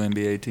 2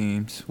 NBA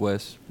teams,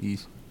 West,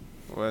 East.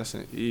 West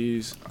and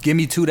East. Give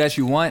me 2 that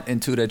you want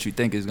and 2 that you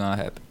think is gonna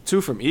happen.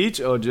 2 from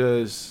each, or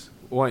just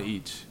 1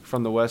 each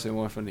from the West and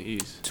 1 from the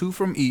East. 2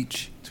 from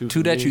each. 2 2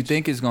 from that you each.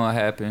 think is gonna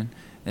happen,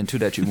 and 2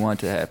 that you want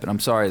to happen. I'm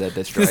sorry that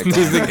that's dragged on.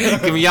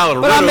 give me y'all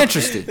a But I'm riddle.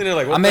 interested. They're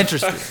like, what I'm the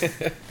interested.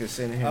 Just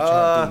sitting here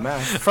trying to do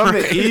math. From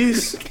the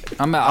East,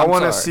 I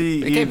wanna see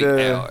It can't be either-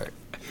 that hard.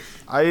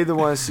 I either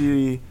want to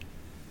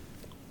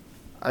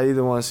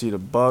see the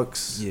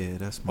Bucks, Yeah,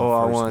 that's my or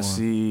I first want one. to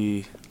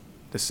see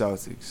the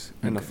Celtics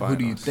in the Okay, finals.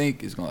 Who do you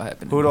think is gonna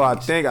happen? Who in do the I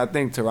East? think? I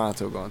think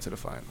Toronto going to the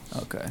finals.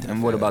 Okay.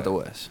 And what about the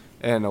West?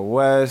 And the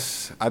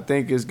West, I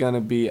think it's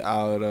gonna be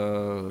out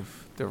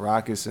of the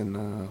Rockets and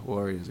the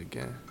Warriors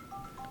again.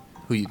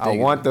 Who you think? I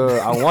want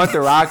the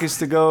Rockets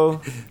to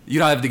go, You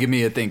don't have to give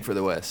me a thing for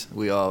the West.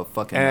 We all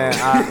fucking and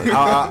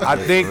know.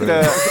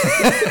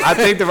 I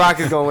think the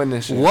Rockets gonna win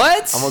this year.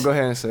 What? I'm gonna go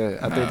ahead and say it.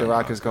 I think the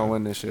Rockets gonna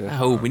win this I year.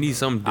 hope we need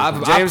something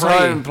different. James pray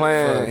Harden for-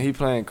 playing, he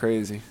playing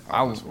crazy.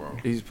 World.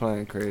 He's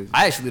playing crazy.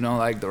 I actually don't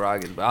like the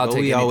Rockets, but I'll But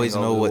take we anything always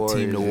know over what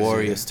team the Warriors.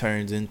 Warriors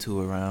turns into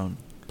around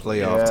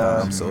playoff Yeah.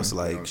 time, so it's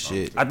like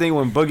shit. I think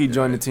when Boogie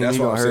joined the team, That's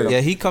he what gonna I'm hurt him.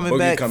 saying. Yeah, he coming Boogie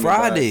back coming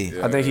Friday.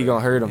 back. I think he gonna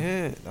hurt him.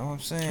 Yeah, that's what I'm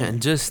saying.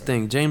 And just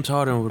think, James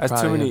Harden would That's too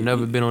probably many- have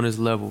never been on this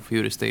level if he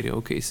would have stayed at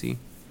OKC.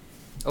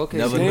 Okay,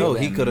 Never so know.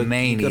 they He were coulda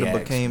maniacs,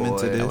 became into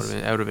boy. this.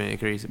 That would have been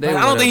crazy. They But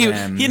I don't think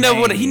would've been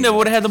he never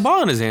would have had the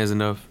ball in his hands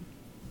enough.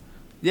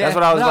 Yeah, That's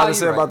what I was no, about to you're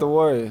say right. about the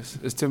Warriors.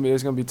 It's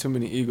gonna be too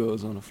many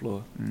egos on the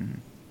floor.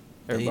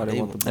 Everybody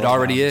want the It ball.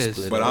 already is.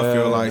 Split But up. I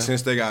feel Yeah. like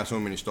since they got so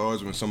many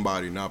stars, when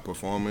somebody not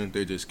performing,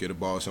 they just get a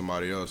ball to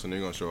somebody else and they're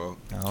gonna show up.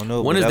 I don't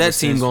know. When but is ever that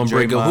team since gonna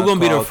break up? Draymond Who gonna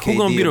be the- called who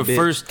gonna be KD a the bitch,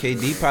 first-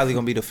 KD probably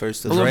gonna be the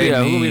first to Who gonna be leave.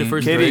 that? Who gonna be the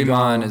first KD Draymond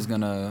gone. is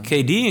gonna.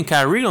 KD and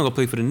Kyrie gonna go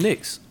play for the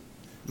Knicks.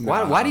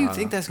 Why do you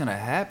think that's gonna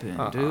happen,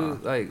 Uh-uh.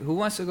 dude? Like, who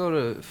wants to go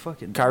to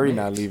fucking Kyrie Knicks?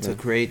 not to leaving.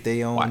 create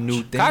their own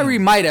new thing. Kyrie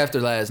might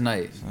after last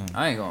night.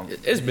 I ain't gonna.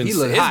 He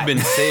look hot.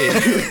 said.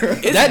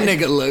 That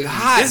nigga look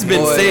hot. It's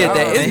been boy. said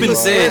that- it's And been he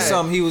said-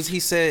 something. He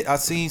said I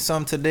seen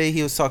something today.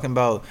 He was talking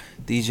about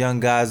these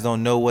young guys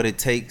don't know what it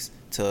takes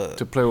to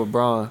To play with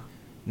Braun.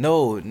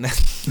 no.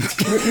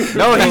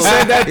 No, he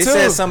said that He too.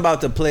 said something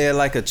about to play at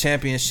like a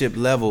championship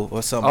level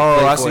or something. Oh,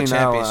 play I for a seen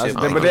that one. championship.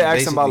 But Like, they he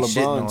asked him about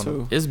basically shitting LeBron on him.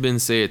 too. It's been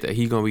said that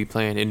he gonna be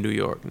playing in New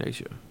York next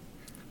year.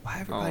 Why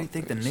everybody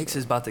think the Knicks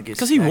is about to get?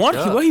 Because he stacked wants,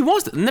 up? he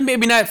wants to.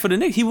 Maybe not for the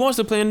Knicks. He wants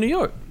to play in New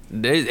York.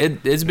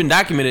 It's been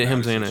documented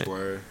him saying that.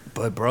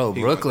 But bro,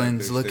 He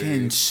Brooklyn's got that big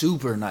looking stage.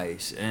 super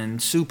nice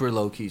and super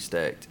low key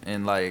stacked.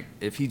 And like,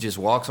 if he just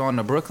walks on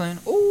to Brooklyn,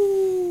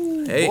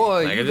 ooh, Hey,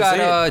 boy, like I you just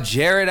got said.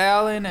 Jared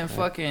Allen and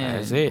fucking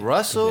That's it.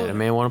 Russell Yeah, the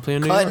man want to play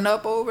in New cutting York.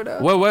 up over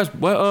there.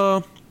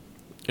 Where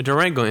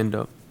Durant gonna end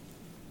up?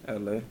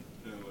 LA.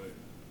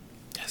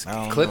 I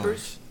don't know.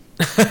 Clippers?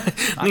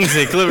 Nigga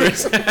said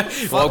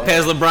Clippers. Walk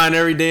past LeBron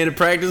every day to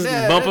practice,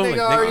 Yeah, just bump that him. nigga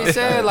Like, already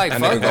said like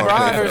That fuck nigga gonna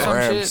LeBron play or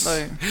for the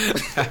some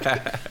shit.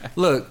 Like,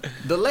 look,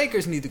 the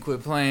Lakers need to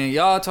quit playing.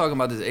 Y'all talking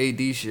about this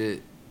AD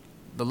shit.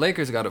 The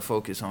Lakers got to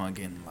focus on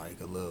getting like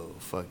a little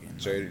fucking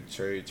Trade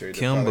the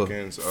Kemba.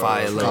 Pelicans.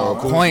 fire Kyle little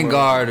Kuzma. point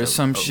guard or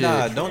some shit.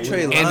 Nah, don't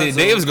trade Anthony Lonzo.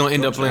 Davis gonna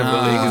end up playing for the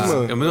Lakers,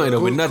 Kuzma. and we gonna end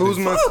up with nothing.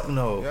 Kuzma. Fuck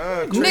no. Yeah,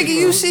 trade Nigga,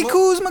 you see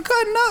Kuzma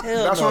cutting up?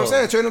 Hell That's no. what I'm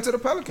saying. Trade him to the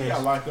Pelicans.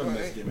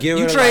 Get You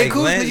rid of trade like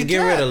Kuzma, Lance, you get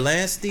rid trash. of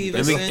Lance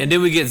Stevenson. And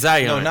then we get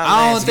Zion. No, not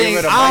I Lance. don't Get think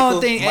rid of I Michael-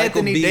 don't think Michael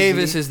Anthony Beasley.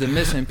 Davis is the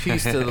missing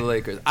piece to the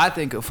Lakers. I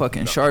think a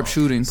fucking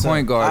sharpshooting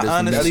point guard is I the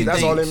honestly missing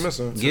That's all they piece.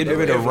 missing. Get If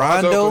rid of Lonzo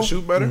Rondo, could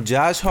shoot better.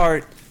 Josh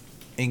Hart,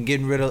 and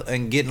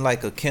getting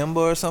like a Kemba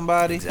or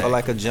somebody, or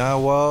like a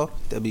John Wall.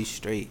 That'd be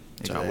straight.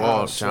 John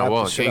Wall, Slap John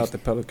Wall, the shit out gangsta. the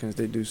Pelicans.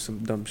 They do some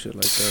dumb shit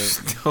like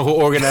that. The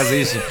whole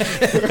organization.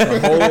 The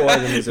whole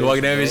organization.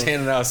 Walking down, bro. just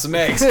handing out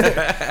smacks.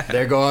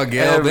 There go our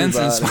Gail Everybody.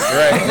 Benson.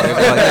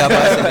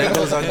 There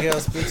goes our Gail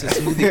Spencer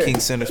Smoothie King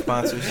Center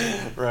sponsors.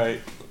 Right.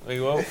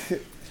 Like, well,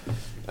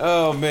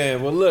 Oh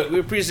man, well look, we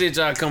appreciate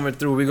y'all coming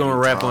through. We're gonna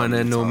wrap on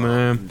that note,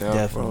 man.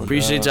 Definitely.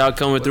 Appreciate y'all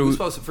coming We're through.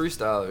 supposed to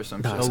freestyle or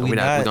something. Nah, son, we we're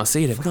not. gonna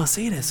say that. We're gonna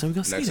say that. So we're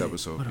gonna say Next that.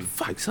 episode. What the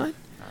fuck, son?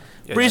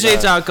 Yeah,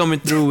 Appreciate y'all coming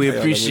through. We let me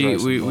appreciate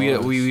write we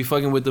some we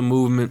fucking with the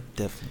movement.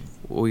 Definitely.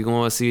 We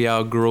gonna see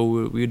y'all grow.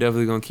 We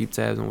definitely gonna keep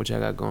tabs on what y'all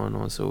got going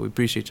on. So we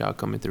appreciate y'all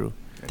coming through.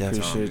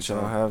 Appreciate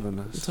y'all having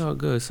us. It's all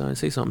good, son.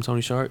 Say something,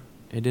 Tony Sharp,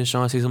 and then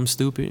Sean say something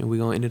stupid, and we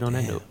gonna end it on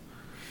that note.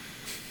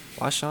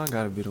 Why Sean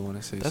gotta be the one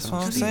to say That's something?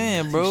 what I'm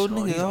saying, bro.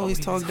 Niggas always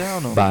talk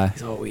down on me. Bye.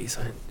 As always,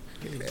 son.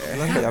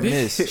 I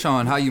miss.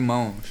 Sean, how you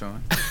moan,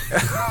 Sean?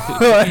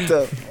 What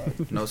the?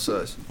 No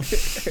such.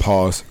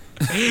 Pause.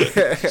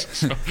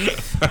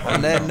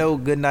 On that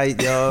note, good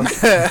night, y'all.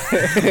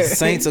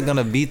 Saints are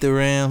gonna beat the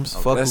Rams.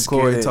 Fuck let's what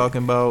Corey get it.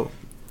 talking about.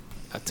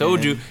 I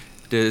told you,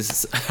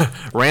 this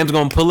Rams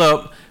gonna pull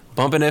up,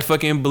 bumping that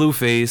fucking blue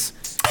face,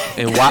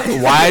 and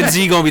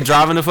YG gonna be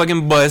driving the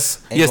fucking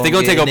bus. Ain't Yes, they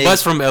gonna take a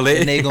bus from LA.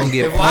 And they gonna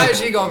get If why is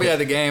punched. she gonna be at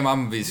the game?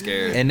 I'm gonna be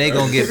scared. And they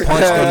gonna get punched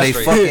on their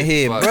Straight fucking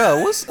head, fuck.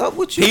 bro. What's up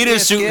with you? Peter being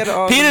scared of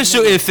all Peter these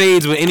shooting niggas?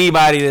 fades with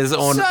anybody that's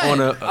on Son,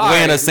 a all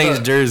wearing a right, Saints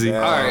look. jersey.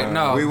 Yeah. All right,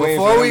 no. We waiting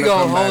Before for we them to go,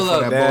 come back hold for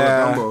up. that ball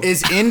Yeah. gumbo.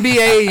 Is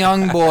NBA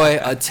young boy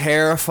a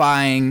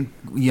terrifying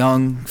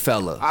young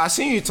fella? I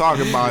seen you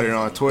talking about it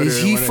on Twitter.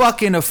 Is he when it-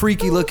 fucking a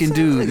freaky looking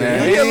dude,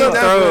 man? He'll look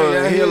through.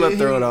 Yeah, He'll look he-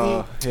 through it he-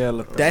 all. He'll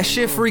look through That it.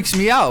 shit freaks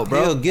me out,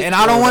 He'll bro. get And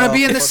I don't want to thrown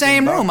be in off the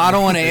same fucking room. I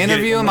don't want to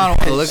interview him. I don't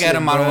want to look at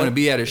him. I don't bro. want to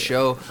be at a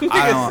show.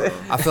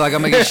 I feel like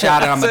I'm gonna get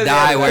shot and I'm gonna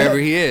die wherever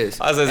he is.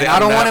 I was gonna say, And I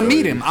don't I'm want to not-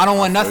 meet him. I don't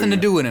want nothing to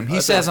do with him. He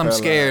That's says a I'm fella.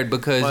 scared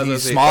because I was he's gonna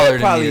say, smaller They'll than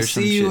me probably or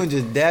some see you shit. and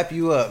just dap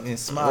you up and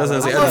smile. I was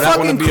gonna say, I'm I gonna do not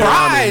wanna fucking be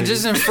around cry him.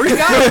 just and freak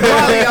out.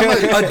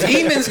 Probably, a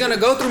demon's gonna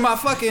go through my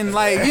fucking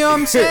like, you know what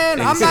I'm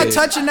saying? I'm not said-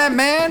 touching that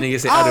man. Nigga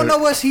said, I I don't do- know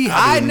what's he I do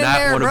hiding in not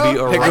there, wanna bro. be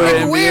That around nigga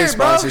him. weird,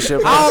 bro. I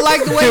Sponsorship. don't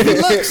like the way he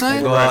looks,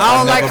 son. Go I out.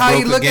 don't like Never how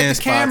he broke look at again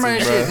the camera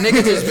and sponsors, shit.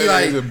 Nigga just be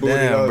like,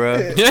 Damn, bro.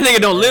 That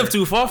nigga don't live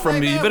too far from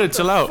me. You better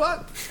chill out.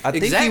 fuck? I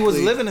think he was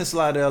Exactly. living in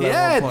Slidell Yeah,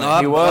 at one point.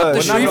 up, He up was. the But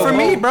not street no from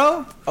me, more.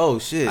 bro. Oh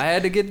shit. I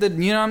had to get the,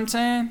 you know what I'm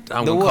saying?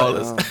 I'm The gonna call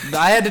what? us.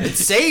 I had to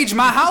sage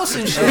my house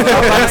and shit. Go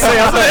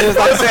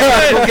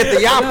get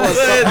the yappa or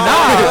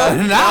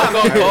something. Nah. I'm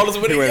gonna call us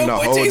with He a went in a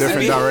whole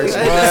different direction.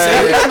 I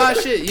had to save my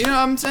shit. You know what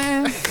I'm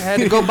saying? I had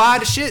to go buy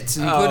the shits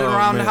and put it Oh,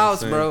 around the man, house,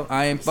 son. bro.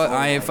 I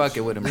ain't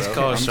fucking with him, bro.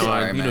 Call I'm Sean.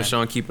 sorry, You know man.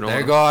 Sean keep it on.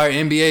 There go our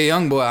NBA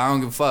young boy. I don't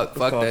give a fuck.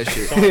 Fuck that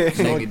shit. Nigga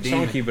Sean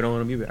demon. keep it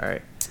on him. You be all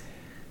right.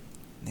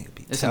 Nigga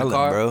be It's in the telling,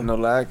 car? bro. No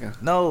lacking.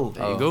 No.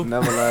 There you go.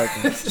 Never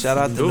lacking. Shout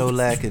out to No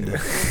Lacking. though.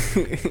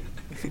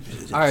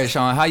 All right,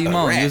 Sean. How you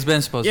moan? You was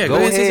been supposed Yeah, to Go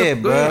ahead, say ahead,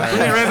 some- bro. go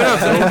ahead, wrap it up,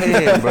 Go son.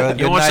 ahead, bro. You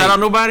Good want to shout night. out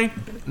nobody?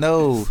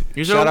 No.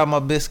 You Shout sure? out my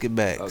biscuit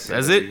backs. Okay,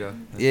 That's there it? you go.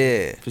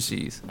 Yeah. For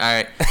she's. All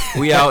right.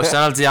 We out. Shout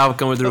out to y'all for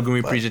coming through. We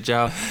appreciate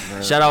y'all.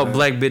 Shout out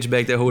Black Bitch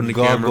back there holding the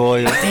camera.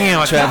 Gargoyle. Damn,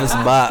 I Travis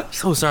Bop.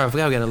 So sorry. I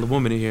forgot we got a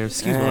woman in here.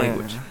 Excuse my Damn.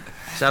 language.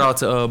 Shout out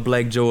to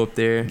Black Joe up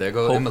there. There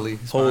go Hold- Emily.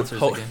 hold- Sponsors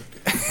hold- again.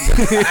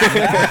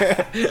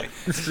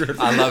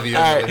 I love you.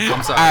 All right. Emily.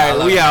 I'm sorry. All I right.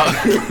 love We you. out.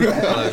 I love you.